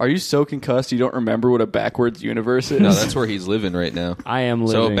 Are you so concussed you don't remember what a backwards universe is? No, that's where he's living right now. I am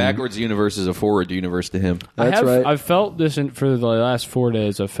living. So a backwards universe is a forward universe to him. That's right. I've felt this for the last 4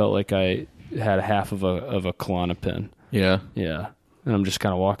 days. I felt like I had half of a Klonopin. Yeah. Yeah, and I'm just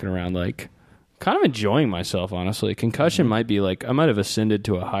kind of walking around like kind of enjoying myself, honestly. Concussion might be like, I might have ascended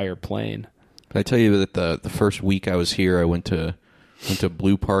to a higher plane. I tell you that the first week I was here, I went to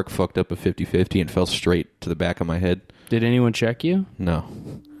Blue Park, fucked up a 50-50, and fell straight to the back of my head. Did anyone check you? No.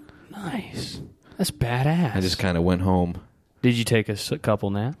 Nice. That's badass. I just kind of went home. Did you take a couple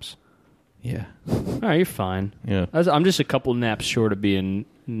naps? Yeah. All right, you're fine. Yeah. I'm just a couple naps short of being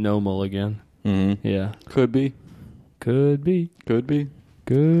normal again. Mm-hmm. Yeah. Could be. Could be. Could be.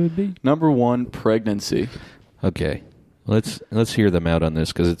 Could be. Number 1, pregnancy. Okay. Let's hear them out on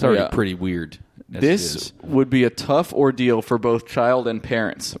this because it's already pretty weird. This would be a tough ordeal for both child and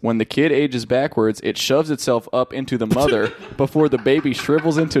parents. When the kid ages backwards, it shoves itself up into the mother before the baby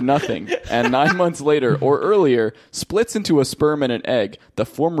shrivels into nothing, and 9 months later, or earlier, splits into a sperm and an egg, the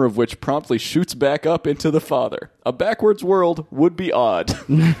former of which promptly shoots back up into the father. A backwards world would be odd.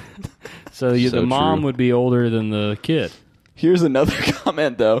 So the mom true. would be older than the kid. Here's another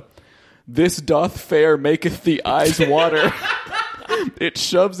comment, though. This doth fair maketh the eyes water. It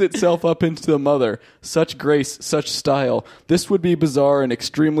shoves itself up into the mother. Such grace, such style. This would be bizarre and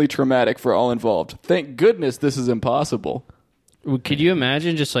extremely traumatic for all involved. Thank goodness this is impossible. Could you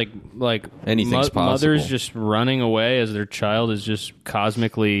imagine just like Anything's possible. mothers just running away as their child is just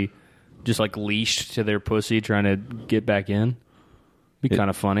cosmically just like leashed to their pussy trying to get back in? Be kind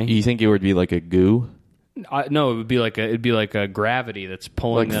of funny. You think it would be like a goo? No, it'd be like a gravity that's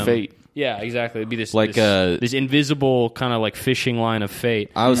pulling Like them. fate. Yeah, exactly. It'd be this Like, this invisible kind of like fishing line of fate.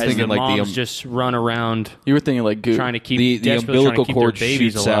 I was as thinking the like moms just run around You were thinking like goo. trying to keep the desperately umbilical trying to keep cord their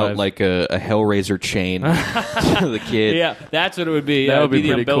babies shoots alive. out like a Hellraiser chain to the kid. Yeah, that's what it would be. That Yeah, would it'd be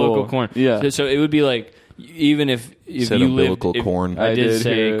the pretty umbilical cool. corn. Yeah. So it would be like even if Said you umbilical lived, if- corn. I I did did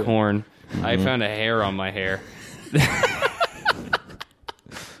say hear it. corn. I found a hair on my hair.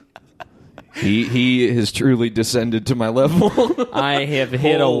 He has truly descended to my level. I have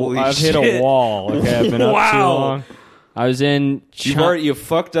hit Holy I've hit a shit. wall. Okay, I've been up too Wow. long. I was in. You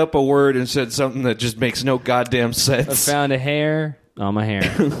fucked up a word and said something that just makes no goddamn I sense. found a hair on my hair.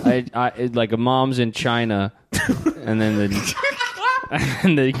 Like a mom's in China, and then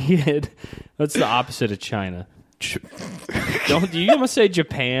the kid. What's the opposite of China? Don't you almost say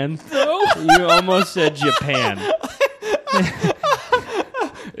Japan? No, you almost said Japan.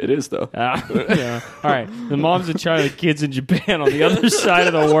 It is, though. Yeah. All right, the mom's in China, the kid's in Japan on the other side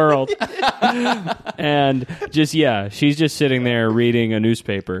of the world, and she's just sitting there reading a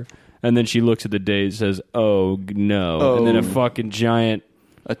newspaper, and then she looks at the date and says, "Oh no!" And then a fucking giant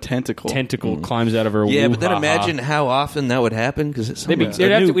A tentacle. climbs out of her. Yeah, but then woo-ha-ha. imagine how often that would happen because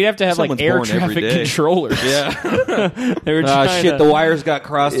we'd have to have like air traffic controllers. Yeah. They were trying shit, to- the wires got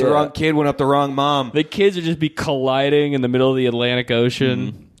crossed. The wrong kid went up the wrong mom. The kids would just be colliding in the middle of the Atlantic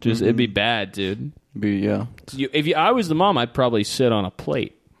Ocean. It'd be bad, dude. Yeah. If I was the mom, I'd probably sit on a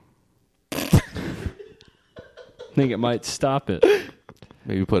plate. Think it might stop it.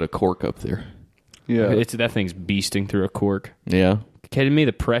 Maybe put a cork up there. Yeah. That thing's beasting through a cork. Yeah. Kidding me?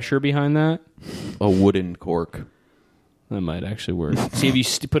 The pressure behind that? A wooden cork. That might actually work. See, if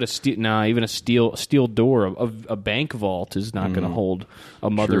you put even a steel door, a bank vault is not going to hold a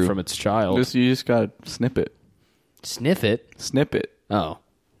mother True. from its child. You just gotta snip it. Sniff it. Snip it. Oh.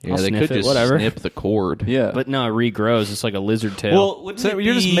 Yeah, I'll they sniff could it, just whatever. snip the cord. Yeah. But no, it regrows. It's like a lizard tail. So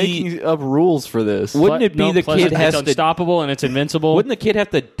you're just making up rules for this. Wouldn't it be the kid has it's to? unstoppable and it's invincible? Wouldn't the kid have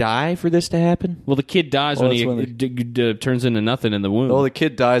to die for this to happen? Well, the kid dies Well, when that's he when turns into nothing in the womb. Well, the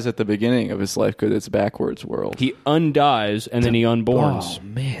kid dies at the beginning of his life because it's backwards world. He undies and then he unborns. Oh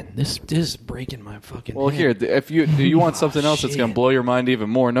man, this is breaking my fucking. Well, head. here, if you want something else that's going to blow your mind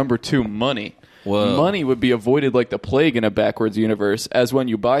even more, number 2, money. Whoa. Money would be avoided like the plague in a backwards universe, as when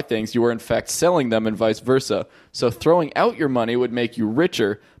you buy things, you are in fact selling them and vice versa. So throwing out your money would make you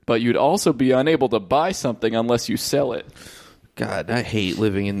richer, but you'd also be unable to buy something unless you sell it. God, I hate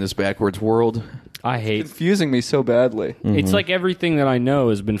living in this backwards world. I hate. Confusing me so badly. It's like everything that I know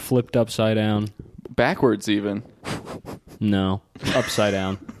has been flipped upside down. Backwards, even. No, upside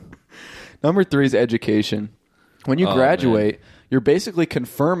down. Number 3 is education. When you Oh, graduate, you're basically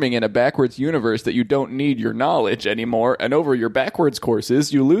confirming in a backwards universe that you don't need your knowledge anymore, and over your backwards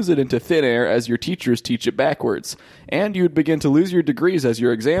courses, you lose it into thin air as your teachers teach it backwards. And you'd begin to lose your degrees as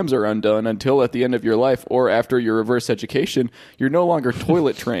your exams are undone until at the end of your life, or after your reverse education, you're no longer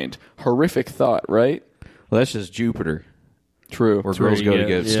toilet trained. Horrific thought, right? Well, that's just Jupiter, True. where girls go to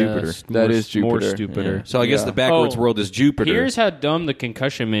get stupider. That is More Jupiter. stupider. So I guess the backwards world is Jupiter. Here's how dumb the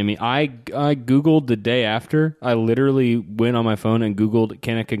concussion made me. I Googled the day after. I literally went on my phone and Googled,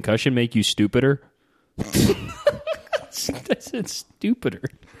 can a concussion make you stupider? I said stupider.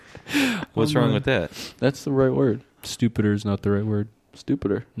 What's wrong with that? That's the right word. Stupider is not the right word.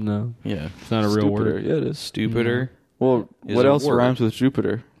 Stupider. No, Yeah. it's not a real Stupider. word. Yeah, it is. Stupider. Well, Is what a else word. rhymes with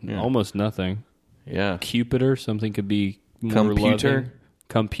Jupiter? Almost nothing. Yeah. Cupider, something could be more Computer. loving.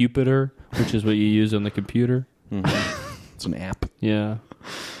 Computer, which is what you use on the computer. It's an app. Yeah.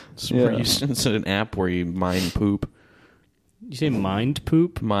 It's, where it's an app where you mine poop. You say mind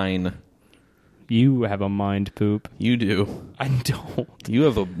poop? Mine. You have a mind poop. You do. I don't. You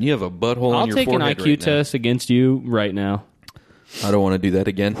have a butthole I'll on your take an forehead IQ right now. test against you right now. I don't want to do that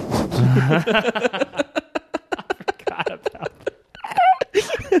again.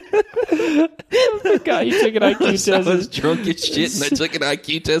 God, you took an IQ test. I was drunk as shit and I took an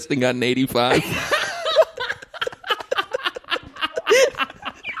IQ test and got an 85.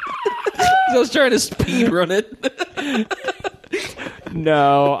 I was trying to speed run it.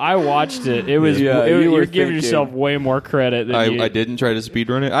 No, I watched it. It was. Yeah, you're giving yourself way more credit than you. I didn't try to speed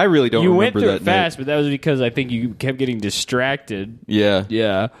run it. I really don't You remember went through that it fast, but that was because I think you kept getting distracted. night.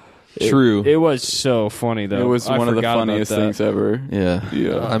 Yeah. True. It was so funny though. It was I one of the forgot about funniest that. things ever. Yeah.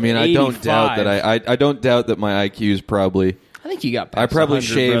 Yeah. I mean, I don't 85. doubt that I don't doubt that my IQ is probably. I think you got. I Past probably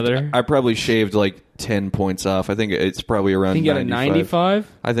 100, shaved. Brother. I probably shaved like 10 points off. I think it's probably around. I think you got a 95.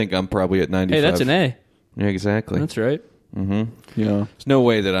 I think I'm probably at 95. Hey, that's an A. Yeah, exactly. That's right. Yeah. There's no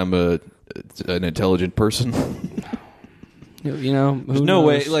way that I'm an intelligent person. You know, There's no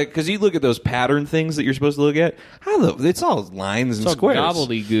way, like, because you look at those pattern things that you're supposed to look at. It's all lines and all squares.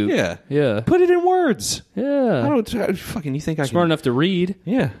 gobbledygook. Yeah, Yeah. Put it in words. Yeah. I don't fucking. You think I Smart can? enough to read.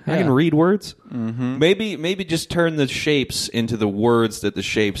 Yeah, I can read words. Mm-hmm. Maybe just turn the shapes into the words that the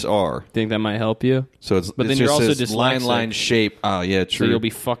shapes are. Think that might help you? So it's But it's then just you're also this dyslexic. line shape. Oh yeah, true. So you'll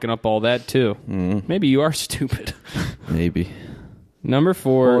be fucking up all that too. Maybe you are stupid. Maybe. Number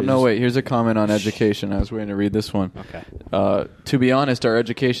 4. Well, no, wait. Here's a comment on education. I was waiting to read this one. Okay. To be honest, our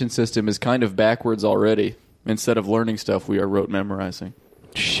education system is kind of backwards already. Instead of learning stuff, we are rote memorizing.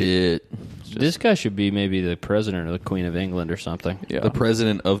 Shit. This guy should be maybe the president or the Queen of England or something. Yeah. The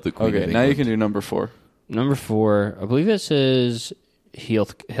president of the Queen of Okay, England. now you can do number 4. Number 4, I believe it says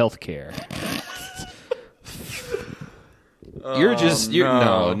healthcare. You're just you're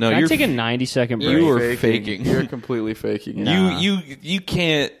no. Can I You're take a 90-second break? you are faking. You're completely faking it. Nah. You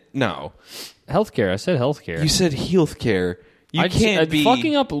can't. No. Healthcare. I said healthcare. You said health care. You can't be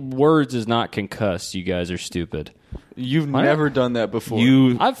fucking up words is not concussed. You guys are stupid. You've never done that before.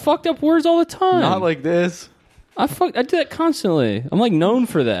 I've fucked up words all the time. Not like this. I do that constantly. I'm like known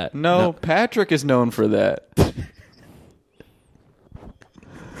for that. No, Patrick is known for that.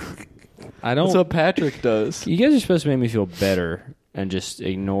 I don't. That's what Patrick does. You guys are supposed to make me feel better and just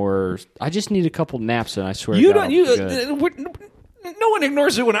ignore. I just need a couple naps, and I swear You to God, don't. I'll You. be good. No one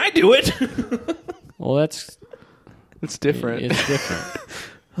ignores it when I do it. Well, that's It's different. it's different.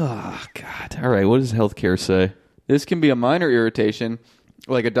 Oh God. All right. What does healthcare say? This can be a minor irritation,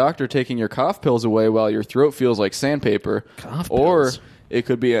 like a doctor taking your cough pills away while your throat feels like sandpaper. Cough Or pills? it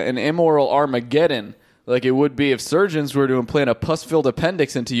could be an immoral Armageddon, like it would be if surgeons were to implant a pus-filled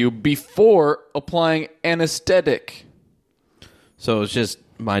appendix into you before applying anesthetic. So it's just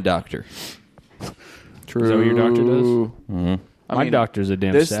my doctor. True. Is that what your doctor does? Mm-hmm. My doctor's a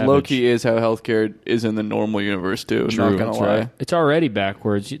damn This savage. low-key is how healthcare is in the normal universe, too. True. Not gonna That's lie. right. It's already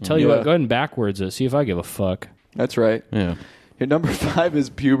backwards. Tell you Yeah. what, go ahead and backwards it. See if I give a fuck. That's right. Yeah. Here, number 5 is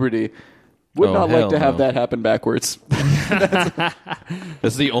puberty. Would Oh, not like hell to have no. that happen backwards.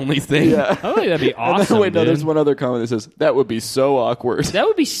 That's the only thing. Yeah. I think that'd be And awesome. then, wait, no, dude. there's one other comment that says, that would be so awkward. That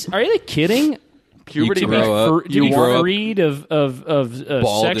would be. Are you kidding? Puberty You To be, grow up. to You be grow up freed of bald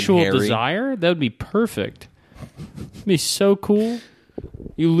and sexual hairy. desire? That would be perfect. It'd be so cool.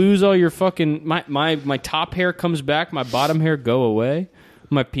 You lose all your fucking my top hair comes back, my bottom hair go away,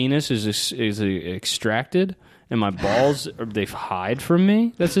 my penis is extracted, and my balls they hide from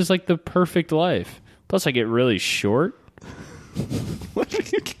me. That's just like the perfect life. Plus, I get really short.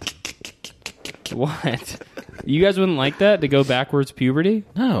 What? You guys wouldn't like that to go backwards puberty?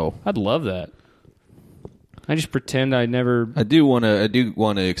 No. I'd love that. I just pretend I never. I do want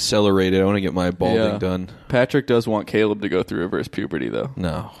to accelerate it. I want to get my balding Yeah. done. Patrick does want Caleb to go through reverse puberty, though.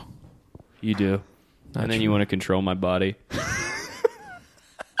 No. You do, and then you want to control my body.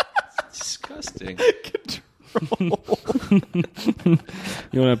 Disgusting.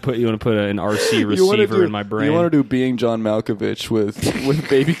 You want to put an RC receiver in my brain. You want to do being John Malkovich with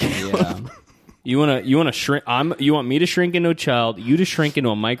baby Caleb. You want to shrink. You want me to shrink into a child. You to shrink into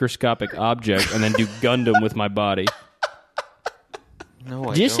a microscopic object, and then do Gundam with my body. No,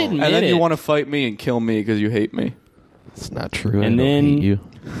 I Just don't. admit And then it. you want to fight me and kill me because you hate me. It's not true. And I don't then- hate you.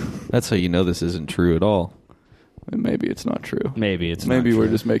 That's how you know this isn't true at all. And maybe it's not true. Maybe it's Maybe not we're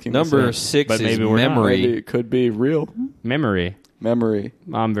true. just making Number this up. 6 But is maybe we're not. memory. Maybe it could be real. Memory. Memory.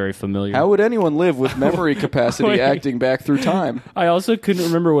 I'm very familiar. How would anyone live with memory capacity acting back through time? I also couldn't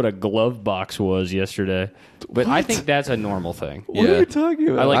remember what a glove box was yesterday, but I think that's a normal thing. What are you talking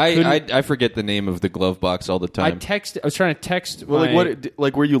about? I forget the name of the glove box all the time. I was trying to text. Well,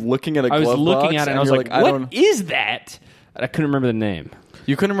 like were you looking at a glove box? I was looking at it and I was like, what is that? And I couldn't remember the name.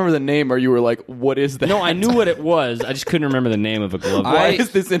 You couldn't remember the name, or you were like, what is that? No, I knew what it was. I just couldn't remember the name of a glove box. Why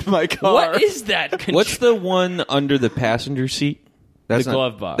is this in my car? What is that? What's the one under the passenger seat? That's the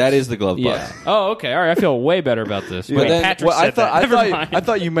glove box. That is the glove box. Yeah. Oh, okay. All right. I feel way better about this. But then- Patrick said that. Never mind. I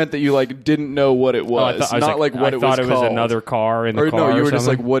thought you meant that you like didn't know what it was. I not like what I it was thought it was called. another car in the car. No, you or were just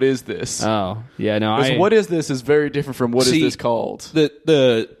like, something. what is this? Oh, yeah. No, Because what is this is very different from what is this called.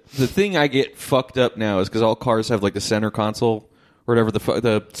 The thing I get fucked up now is because all cars have like the center console or whatever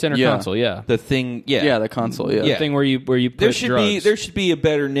the center Yeah. console. Yeah. the thing. Yeah, Yeah, the console. Yeah, Yeah. The thing where you put There should drugs. be a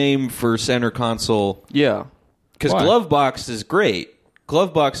better name for center console yeah. because Why? glove box is great.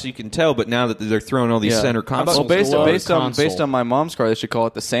 Glove box you can tell, but now that they're throwing all these Yeah. center Well, consoles, based on my mom's car, they should call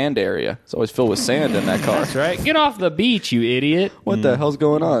it the sand area. It's always filled with sand in that car. That's right. Get off the beach, you idiot. What the hell's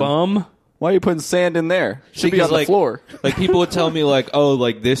going on? Bum. Why are you putting sand in there? Should be Because, on the floor. Like people would tell me like, oh,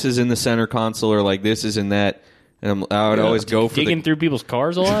 like this is in the center console or like this is in that, and I would always go for Digging through people's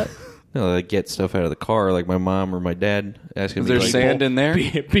cars a lot. I get stuff out of the car, like my mom or my dad asking Is me there like, sand in there?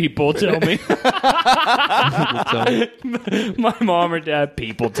 People tell me. My mom or dad,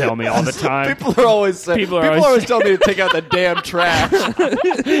 people tell me all the time. People are always saying. People People are are always always telling me to take out the damn trash.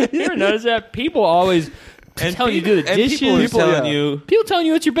 You ever notice that? People always tell you to do the and dishes. people are telling yeah. you. People telling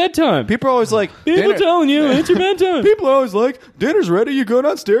you it's your bedtime. People are always like, People dinner. telling you it's your bedtime. People are always like, dinner's ready. You go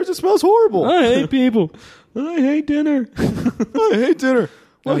downstairs. It smells horrible. I hate people. I hate dinner. I hate dinner.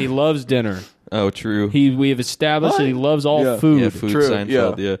 No, he loves dinner. Oh, true. We have established that he loves all Yeah. food. Yeah, food True,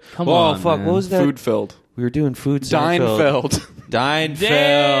 Seinfeld. yeah. Yeah. Come oh, on, fuck. man. What was that? Food filled. We were doing food Seinfeld. Deinfeld.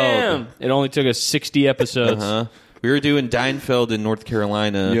 Damn! It only took us 60 episodes. Uh-huh. We were doing Deinfeld in North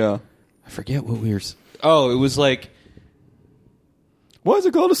Carolina. Yeah. I forget what we were. Oh, it was like. Why is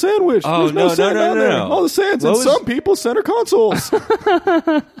it called a sandwich? Oh, There's no, sand no, on no, there. no. All the sand's What in was- some people's center consoles.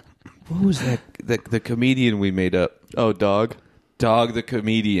 What was that? The comedian we made up. Oh, dog. Dog the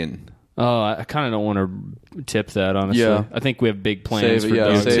comedian. Oh, I kind of don't want to tip that, honestly. Yeah. I think we have big plans Save for it, yeah,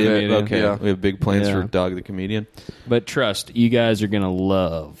 Dog save the it. Comedian. Okay, Yeah. we have big plans Yeah. for Dog the comedian. But trust, you guys are going to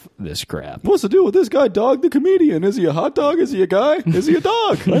love this crap. What's the deal with this guy, Dog the comedian? Is he a hot dog? Is he a guy? Is he a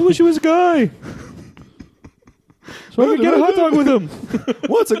dog? I wish he was a guy. So I could get a hot dog with him.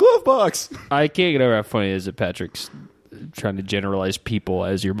 What's a glove box? I can't get over how funny it is that Patrick's trying to generalize people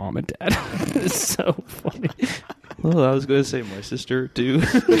as your mom and dad. It's so funny. Well, I was going to say my sister too.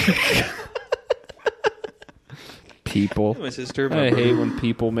 People. My sister. I hate when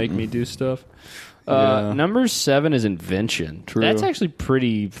people make me do stuff. Yeah. Number 7 is invention. True. That's actually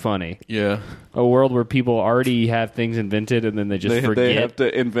pretty funny. Yeah. A world where people already have things invented and then they just forget. They have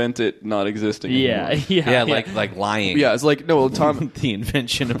to invent it not existing yeah, anymore. yeah, Yeah, like lying. Yeah, it's like, no, well, The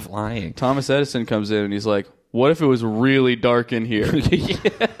invention of lying. Thomas Edison comes in and he's like, what if it was really dark in here? He's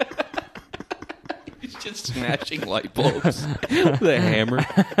just smashing light bulbs with a hammer.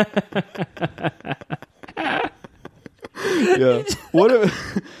 Yeah. What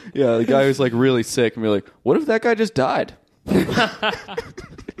if? Yeah, the guy who's like really sick, and be like, "What if that guy just died?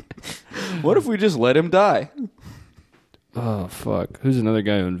 What if we just let him die?" Oh, fuck. Who's another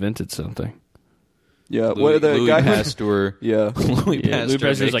guy who invented something? Yeah. Louis, what the Louis guy? Pasteur. Yeah. Louis Yeah, Louis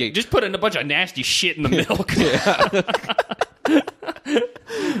Pasteur's like, making- just put in a bunch of nasty shit in the milk.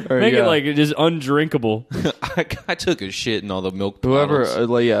 Or, Make yeah. it like just undrinkable. I took a shit in all the milk whoever. bottles.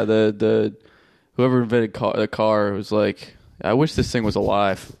 The whoever invented the car was like, I wish this thing was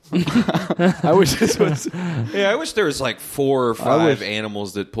alive. I wish this was. Yeah, I wish there was like 4 or 5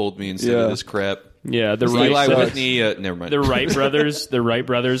 animals that pulled me instead of this crap. Yeah, the Eli Wright brothers. Whitney, never mind. The Wright brothers. The Wright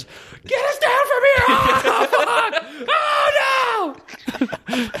brothers. Get us down from here! Oh, fuck!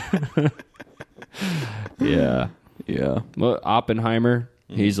 Oh no! Yeah. Yeah. Well, Oppenheimer.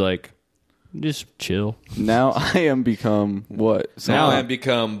 He's like, just chill. Now I am become what? Now I've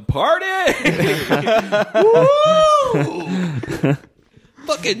become party. Woo!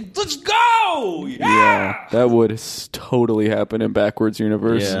 Fucking let's go! Yeah, that would totally happen in backwards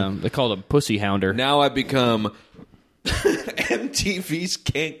universe. Yeah, they called him Pussy Hounder. Now I've become MTV's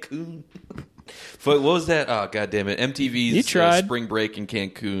Cancun. What was that? Oh, God damn it. MTV's You tried. Spring Break in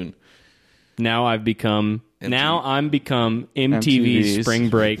Cancun. Now I'm become MTV's Spring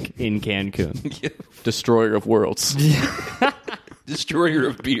Break in Cancun. Destroyer of worlds. Destroyer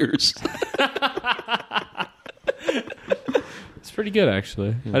of beers. It's pretty good,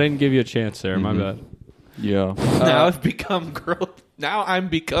 actually. I didn't give you a chance there. My bad. Yeah. Now I've become girl. Now I'm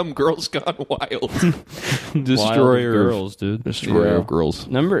become Girls Gone Wild. Wild Destroyer girls, dude. Destroyer of girls.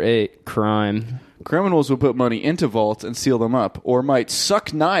 Number 8, crime. Criminals will put money into vaults and seal them up, or might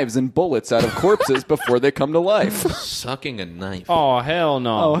suck knives and bullets out of corpses before they come to life. Sucking a knife. Oh, hell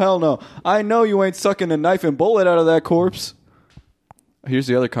no. Oh, hell no. I know you ain't sucking a knife and bullet out of that corpse. Here's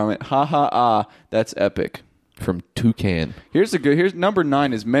the other comment. Ha ha ah. That's epic. From Toucan. Here's number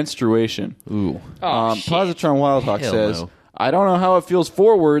 9 is menstruation. Ooh. Positron Wildhawk Hell says, no. I don't know how it feels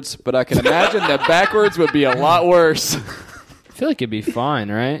forwards, but I can imagine that backwards would be a lot worse. I feel like it'd be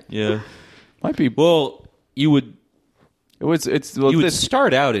fine, right? Yeah. Might be. Well, you would It's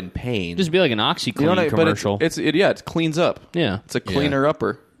start out in pain. Just be like an OxyClean commercial. But it cleans up. Yeah. It's a cleaner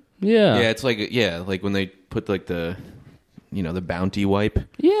upper. Yeah. yeah, it's like like when they put like the the Bounty wipe.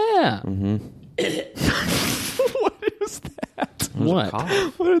 Yeah. What is that? What?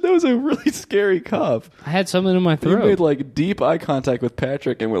 That was a really scary cough. I had something in my You throat. made like deep eye contact with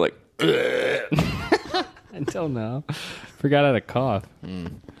Patrick, and we're like, I don't know. Forgot how to cough.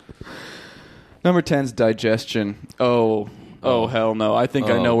 number 10's digestion. Oh, hell no! I think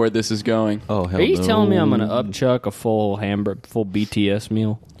I know where this is going. Oh hell Are you no. telling me I'm going to upchuck a full full BTS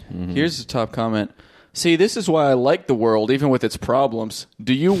meal? Here's the top comment. See, this is why I like the world, even with its problems.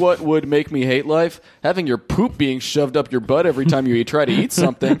 Do you what would make me hate life? Having your poop being shoved up your butt every time you try to eat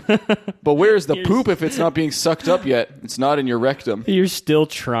something. But where's the poop if it's not being sucked up yet? It's not in your rectum. You're still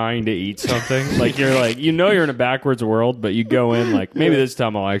trying to eat something. Like you're in a backwards world, but you go in like, maybe this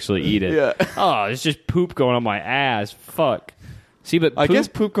time I'll actually eat it. Yeah. Oh, it's just poop going on my ass. Fuck. See, but I guess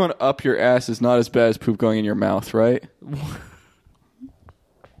poop going up your ass is not as bad as poop going in your mouth, right?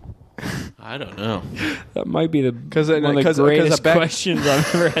 I don't know. that might be one of the 'cause greatest a back- questions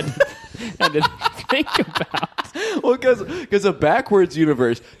I've ever had to think about. Well, because a backwards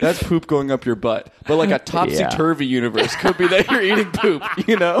universe, that's poop going up your butt. But like a topsy-turvy universe could be that you're eating poop,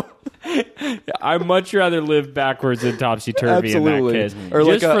 I'd much rather live backwards than topsy-turvy Absolutely. in that case. Or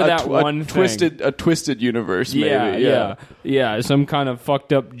Just like for that one thing. a twisted universe, maybe. Yeah. Some kind of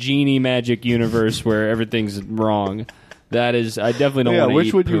fucked up genie magic universe where everything's wrong. That is, I definitely don't want to eat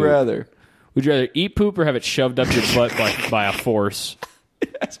which would you poop. rather? Would you rather eat poop or have it shoved up your butt by a force?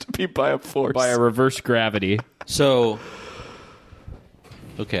 It has to be by a force. By a reverse gravity. So,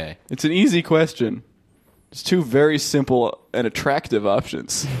 okay. It's an easy question. It's two very simple and attractive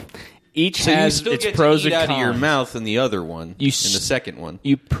options. Each So you has still its get pros to eat and out cons. of your mouth in the other one, in the You second one.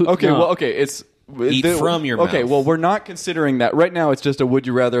 You poop. Okay, no. well, okay, it's... Eat from your Okay, mouth. well, we're not considering that. Right now, it's just a would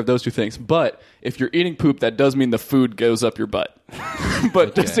you rather of those two things. But if you're eating poop, that does mean the food goes up your butt.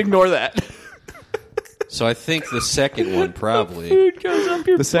 But just ignore that. So I think the second one probably. Food goes up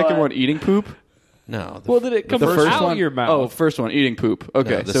your The second butt. one, eating poop? No. Well, did it come The first out one? your mouth? Oh, first one, eating poop. Okay,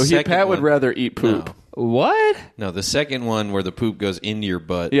 No, the so second Pat would one- rather eat poop. What? No, the second one where the poop goes into your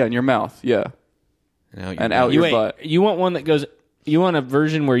butt. Yeah, in your mouth, yeah. And out your butt. You want one that goes... You want a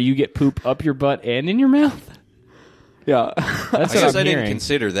version where you get poop up your butt and in your mouth? Yeah. That's I what guess I'm I didn't hearing.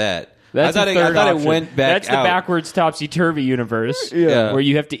 consider that. That's I the thought third it option. went back That's the out. backwards topsy-turvy universe. Yeah. Where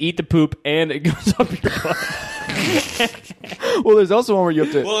you have to eat the poop and it goes up your butt. Well, there's also one where you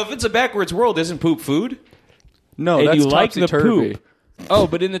have to... Well, if it's a backwards world, isn't poop food? no, and that's you like the topsy-turvy. poop. Oh,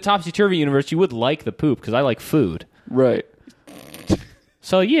 but in the topsy-turvy universe, you would like the poop because I like food. Right.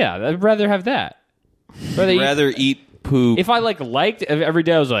 So, yeah, I'd rather have that. Rather eat poop. If I liked every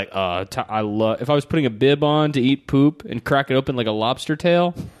day, I was like, I love. If I was putting a bib on to eat poop and crack it open like a lobster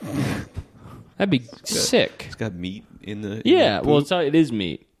tail, that'd be sick. It's got meat in the. Yeah, in the well, poop. it is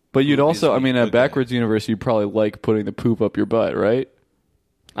meat. But you'd also, I mean, a Okay. backwards universe, you'd probably like putting the poop up your butt, right?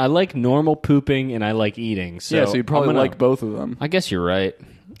 I like normal pooping and I like eating. So yeah, so you'd probably I'm gonna- like both of them. I guess you're right.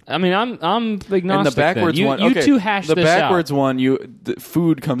 I mean, I'm agnostic. And the backwards then. one, You okay, two hash the this backwards out. one, the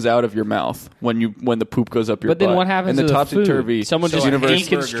food comes out of your mouth when the poop goes up your But butt. then what happens in the to the topsy-turvy food? Someone So just a universe?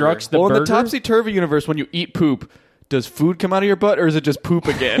 deconstructs the Well, in burger. the topsy-turvy universe, when you eat poop, does food come out of your butt, or is it just poop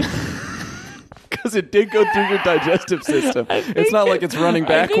again? Because it did go through your digestive system. It's not like it's running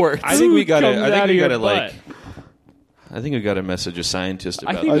backwards. I think we gotta. comes I think out we of your gotta like. butt. I think we got to message a scientist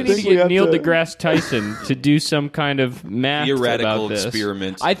I about think that. we need to we get have Neil to- deGrasse Tyson to do some kind of math Theoretical about this.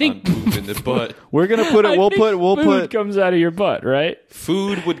 experiment. I think on poop in the butt. We're gonna put it. I We'll think put. food comes out of your butt, right?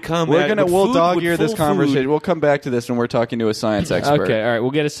 Food would come. We're out, gonna. but We'll food dog would- ear this full conversation. food- We'll come back to this when we're talking to a science expert. Okay, all right.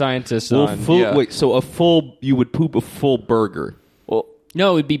 We'll get a scientist Well, on. Yeah. wait. So a full. You would poop a full burger. Well,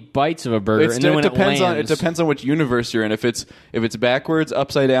 No, it'd be bites of a burger, and then when it depends on. It lands, depends on which universe you're in. If it's backwards,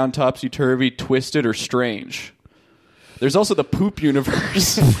 upside down, topsy turvy, twisted, or strange. There's also the poop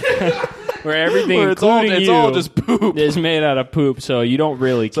universe where everything, where it's all including it's you, all just poop. poop. It's made out of poop, so you don't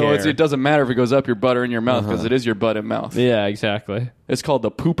really care. So it doesn't matter if it goes up your butt or in your mouth because it is your butt and mouth. Yeah, exactly. It's called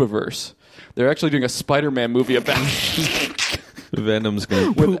the Poopiverse. They're actually doing a Spider-Man movie about Venom's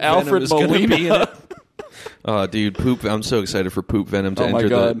gonna with Alfred Venom's gonna be in Molina. it. Oh, dude, poop! I'm so excited for Poop Venom to Oh my enter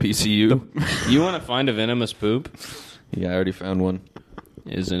God. the PCU. You want to find a venomous poop? Yeah, I already found one.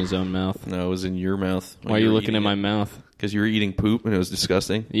 Is in his own mouth. No, it was in your mouth. Why are you looking in my mouth? Because you were eating poop and it was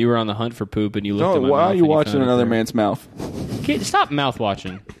disgusting. You were on the hunt for poop and you looked No, at my why mouth. are you watching another man's mouth? Stop mouth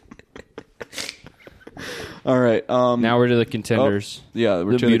watching. All right. Now we're to the contenders. yeah,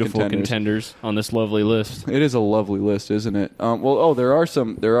 we're The to beautiful the contenders on this lovely list. It is a lovely list, isn't it? There are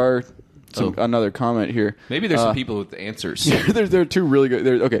some another comment here. Maybe there's some people with the answers. There are two really good.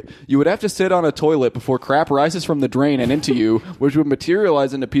 Okay, you would have to sit on a toilet before crap rises from the drain and into you, which would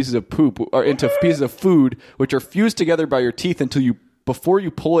materialize into pieces of poop or into pieces of food, which are fused together by your teeth before you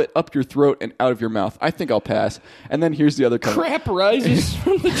pull it up your throat and out of your mouth. I think I'll pass. And then here's the other comment. Crap rises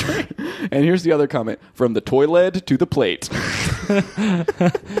from the drain. And here's the other comment: from the toilet to the plate.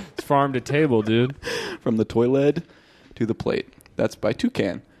 It's farm to table, dude. From the toilet to the plate. That's by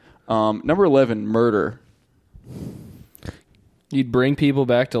Toucan. Number 11, murder. You'd bring people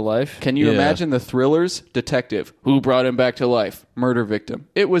back to life? Can you Yeah. imagine the Thrillers detective who brought him back to life? Murder victim.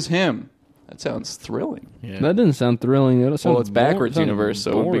 It was him. That sounds thrilling. That doesn't sound thrilling. That sounds It's backwards boring. universe,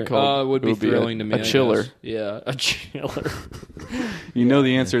 so it would be called. it would be thrilling to me. a I chiller. guess. Yeah, a chiller. You know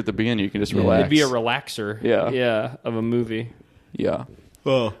the answer at the beginning. You can just relax. It'd be a relaxer. Yeah. of a movie. Yeah.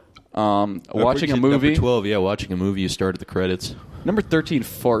 Oh. Watching a movie. Number 12, yeah, watching a movie, you start at the credits. Number 13,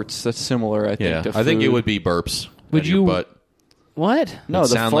 farts. That's similar, I think. Yeah, to I think it food. would be burps. Would out of your you- butt. What? No,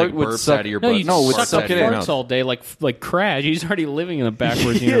 It'd the sound fart like would burps suck out of your No, butt. you No, it would suck suck up it in. farts all day like Crash. He's already living in the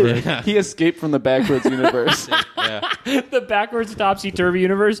backwards universe. He escaped from the backwards universe. The backwards topsy-turvy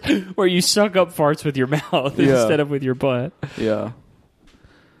universe where you suck up farts with your mouth instead of with your butt. Yeah.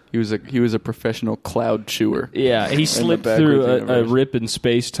 He was a professional cloud chewer. Yeah, he slipped through backwards a universe. rip in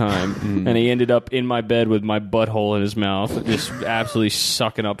space-time, and he ended up in my bed with my butthole in his mouth, just absolutely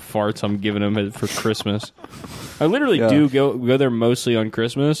sucking up farts I'm giving him for Christmas. I literally do go there mostly on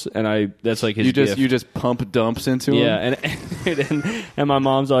Christmas, and that's like his gift. You just pump dumps into him. Yeah, and my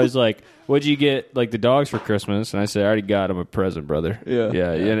mom's always like, "What'd you get like the dogs for Christmas?" And I said, "I already got them a present, brother." Yeah.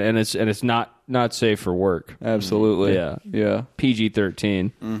 And it's not safe for work. Absolutely. Yeah.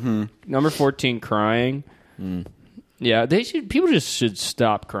 PG-13. Mm-hmm. Number 14, crying. Yeah, people just should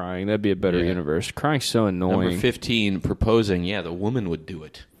stop crying. That'd be a better universe. Crying's so annoying. Number 15, proposing. Yeah, the woman would do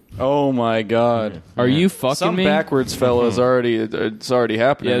it. Oh my God! Are you fucking Some me? backwards fellas it's already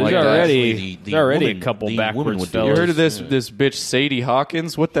happening. Yeah, like there's that. already The a woman- couple the woman backwards would do it. You fellas. heard of this bitch Sadie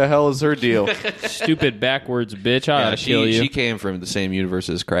Hawkins? What the hell is her deal? Stupid backwards bitch. I ought Yeah, to kill you. she came from the same universe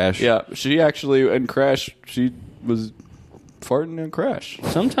as Crash. Yeah, she actually in Crash she was farting in Crash.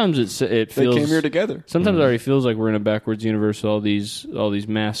 Sometimes it They feels. came here together. Sometimes it already feels like we're in a backwards universe. All these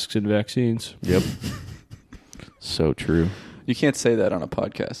masks and vaccines. Yep. So true. You can't say that on a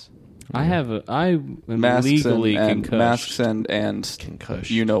podcast. I am Masks legally and concussed. masks and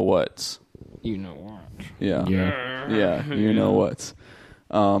Concussion. you know what's. You know what? Yeah. You know what's.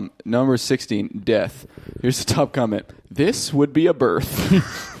 Number 16, death. Here's the top comment. This would be a birth.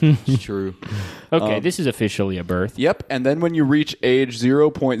 It's true. Okay, this is officially a birth. Yep, and then when you reach age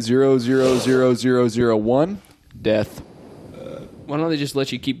 0.000001, death. Why don't they just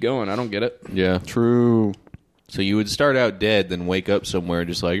let you keep going? I don't get it. Yeah. True. So you would start out dead, then wake up somewhere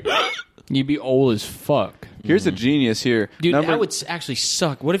just like... You'd be old as fuck. Here's a genius here. Dude, that would actually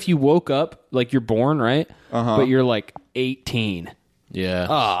suck. What if you woke up, like you're born, right? But you're like 18. Yeah.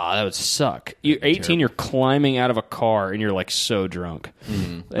 Ah, that would suck. You're 18, you're climbing out of a car, and you're like so drunk.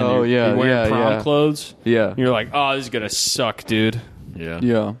 And Oh, you're yeah, wearing yeah, prom yeah. clothes. Yeah. And you're like, oh, this is going to suck, dude. Yeah.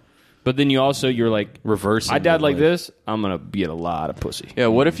 Yeah. But then you're like, Reversing I died the like life. this, I'm going to get a lot of pussy. Yeah,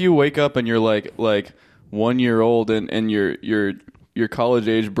 what if you wake up and you're like 1 year old and your college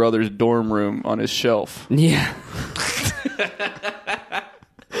age brother's dorm room on his shelf? Yeah.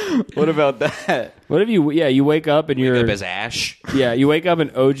 What about that? What if you wake up and you're Up as Ash. you wake up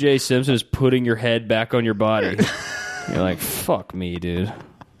and O.J. Simpson is putting your head back on your body. You're like, fuck me, dude.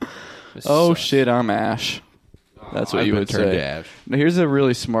 This Oh sucks. shit, I'm Ash. That's what I've you been would turned say. to Ash. Now here's a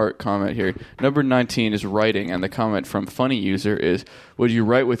really smart comment here. Number 19 is writing, and the comment from Funny User is, would you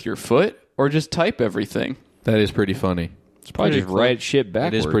write with your foot or just type everything? That is pretty funny. It's probably pretty just close. write shit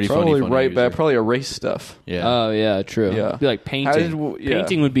backwards. pretty funny. Probably Funny write User. back, probably erase stuff. Yeah. Oh yeah, true. Yeah. It'd be like How painting. did- yeah.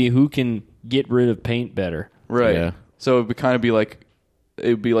 Painting would be who can get rid of paint better. Right. Yeah. So it would kind of be like, it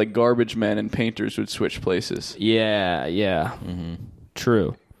would be like garbage men and painters would switch places. Yeah.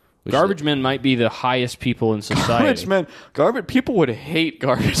 True. Garbage men might be the highest people in society. Garbage people would hate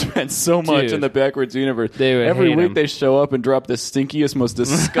garbage men so much Dude. in the backwards universe. They would Every hate week 'em. they show up and drop the stinkiest, most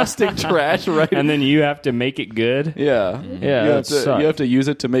disgusting trash. Right, And then you have to make it good. yeah, Yeah, that sucks. you have to use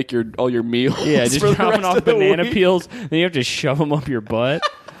it to make all your meals. Yeah, just for the dropping rest off of the banana week. peels, then you have to shove them up your butt.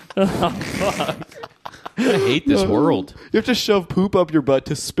 I hate this world. You have to shove poop up your butt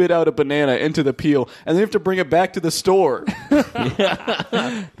to spit out a banana into the peel, and then you have to bring it back to the store.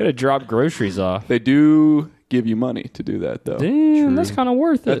 Gotta drop groceries off. They do give you money to do that, though. Damn, that's kind of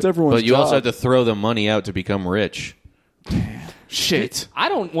worth it. That's everyone's But you also have job. to throw the money out to become rich. Shit. I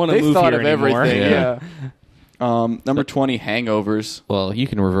don't want to They move thought here of anymore. everything. Yeah. Yeah. Number 20, hangovers. Well, you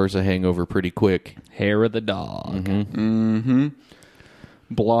can reverse a hangover pretty quick. Hair of the dog.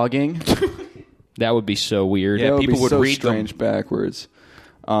 Blogging. That would be so weird. Yeah, That people be would so read them. strange backwards.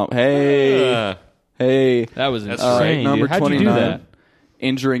 Hey. That was That's insane. Number dude. How'd you do 29. that?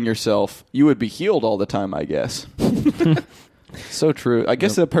 Injuring yourself. You would be healed all the time, I guess. So true. I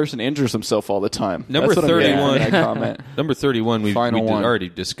guess that person injures himself all the time. Number That's what I'm getting 31. from that comment. Number 31, we Final one. already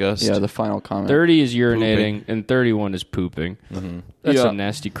discussed. Yeah, the final comment. 30 is urinating, and 31 is pooping. That's Yeah. some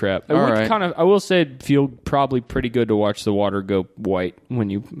nasty crap. All I would right. I will say, it'd feel probably pretty good to watch the water go white when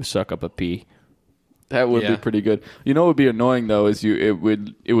you suck up a pee. That would be Yeah. pretty good. You know what would be annoying though is it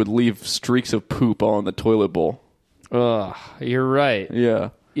would leave streaks of poop all in the toilet bowl. Ugh, you're right. Yeah.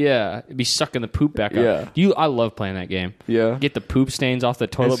 Yeah, it'd be sucking the poop back Yeah. up. I love playing that game. Yeah. Get the poop stains off the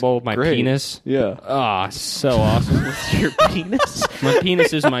toilet It's bowl with my great. penis. Yeah. Ah, so awesome. With your penis? My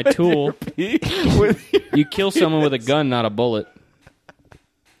penis is my tool. You kill someone with a gun, not a bullet.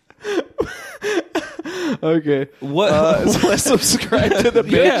 Okay. What? So let's subscribe to the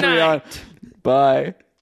Good Patreon. night. Bye.